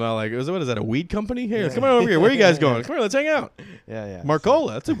that. Yeah, I'm not like, what is that, a weed company? Here, come on over here. Where are you guys going? Come here, let's hang out. Yeah.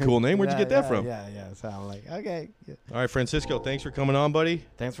 Marcola, that's a cool name. Where'd you get that from? Yeah. So I'm like, okay. Yeah. All right, Francisco, thanks for coming on, buddy.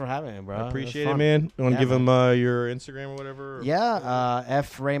 Thanks for having me, bro. I appreciate it, man. You want to give him your Instagram or whatever? Yeah,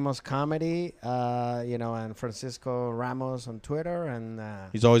 F Ramos Comedy, and Francisco Ramos on Twitter. And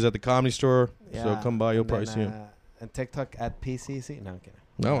he's always at the Comedy Store, so come by. You'll probably see him. And TikTok at PCC. No, I'm kidding.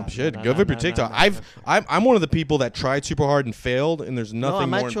 No, shit. Give up your TikTok. I'm one of the people that tried super hard and failed, and there's nothing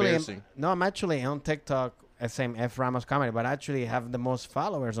more embarrassing. I'm actually on TikTok, same F Ramos Comedy, but I actually have the most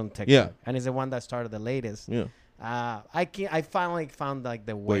followers on TikTok. Yeah. And it's the one that started the latest. Yeah. I finally found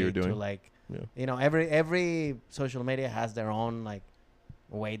the way to every social media has their own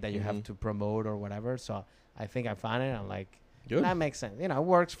way that you have to promote or whatever. So I think I found it. And that makes sense. It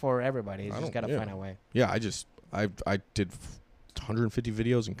works for everybody. You just gotta find a way. Yeah, I did 150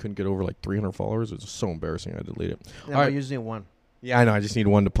 videos and couldn't get over like 300 followers. It was so embarrassing. I deleted it. Yeah, All I right. usually one. Yeah, I know. I just need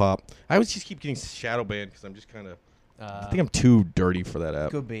one to pop. I always just keep getting shadow banned because I'm just kind of. I think I'm too dirty for that app.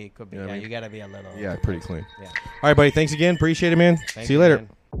 Could be. You know what I mean? You gotta be a little. Yeah, pretty clean. Yeah. All right, buddy. Thanks again. Appreciate it, man. Thank See you later. man.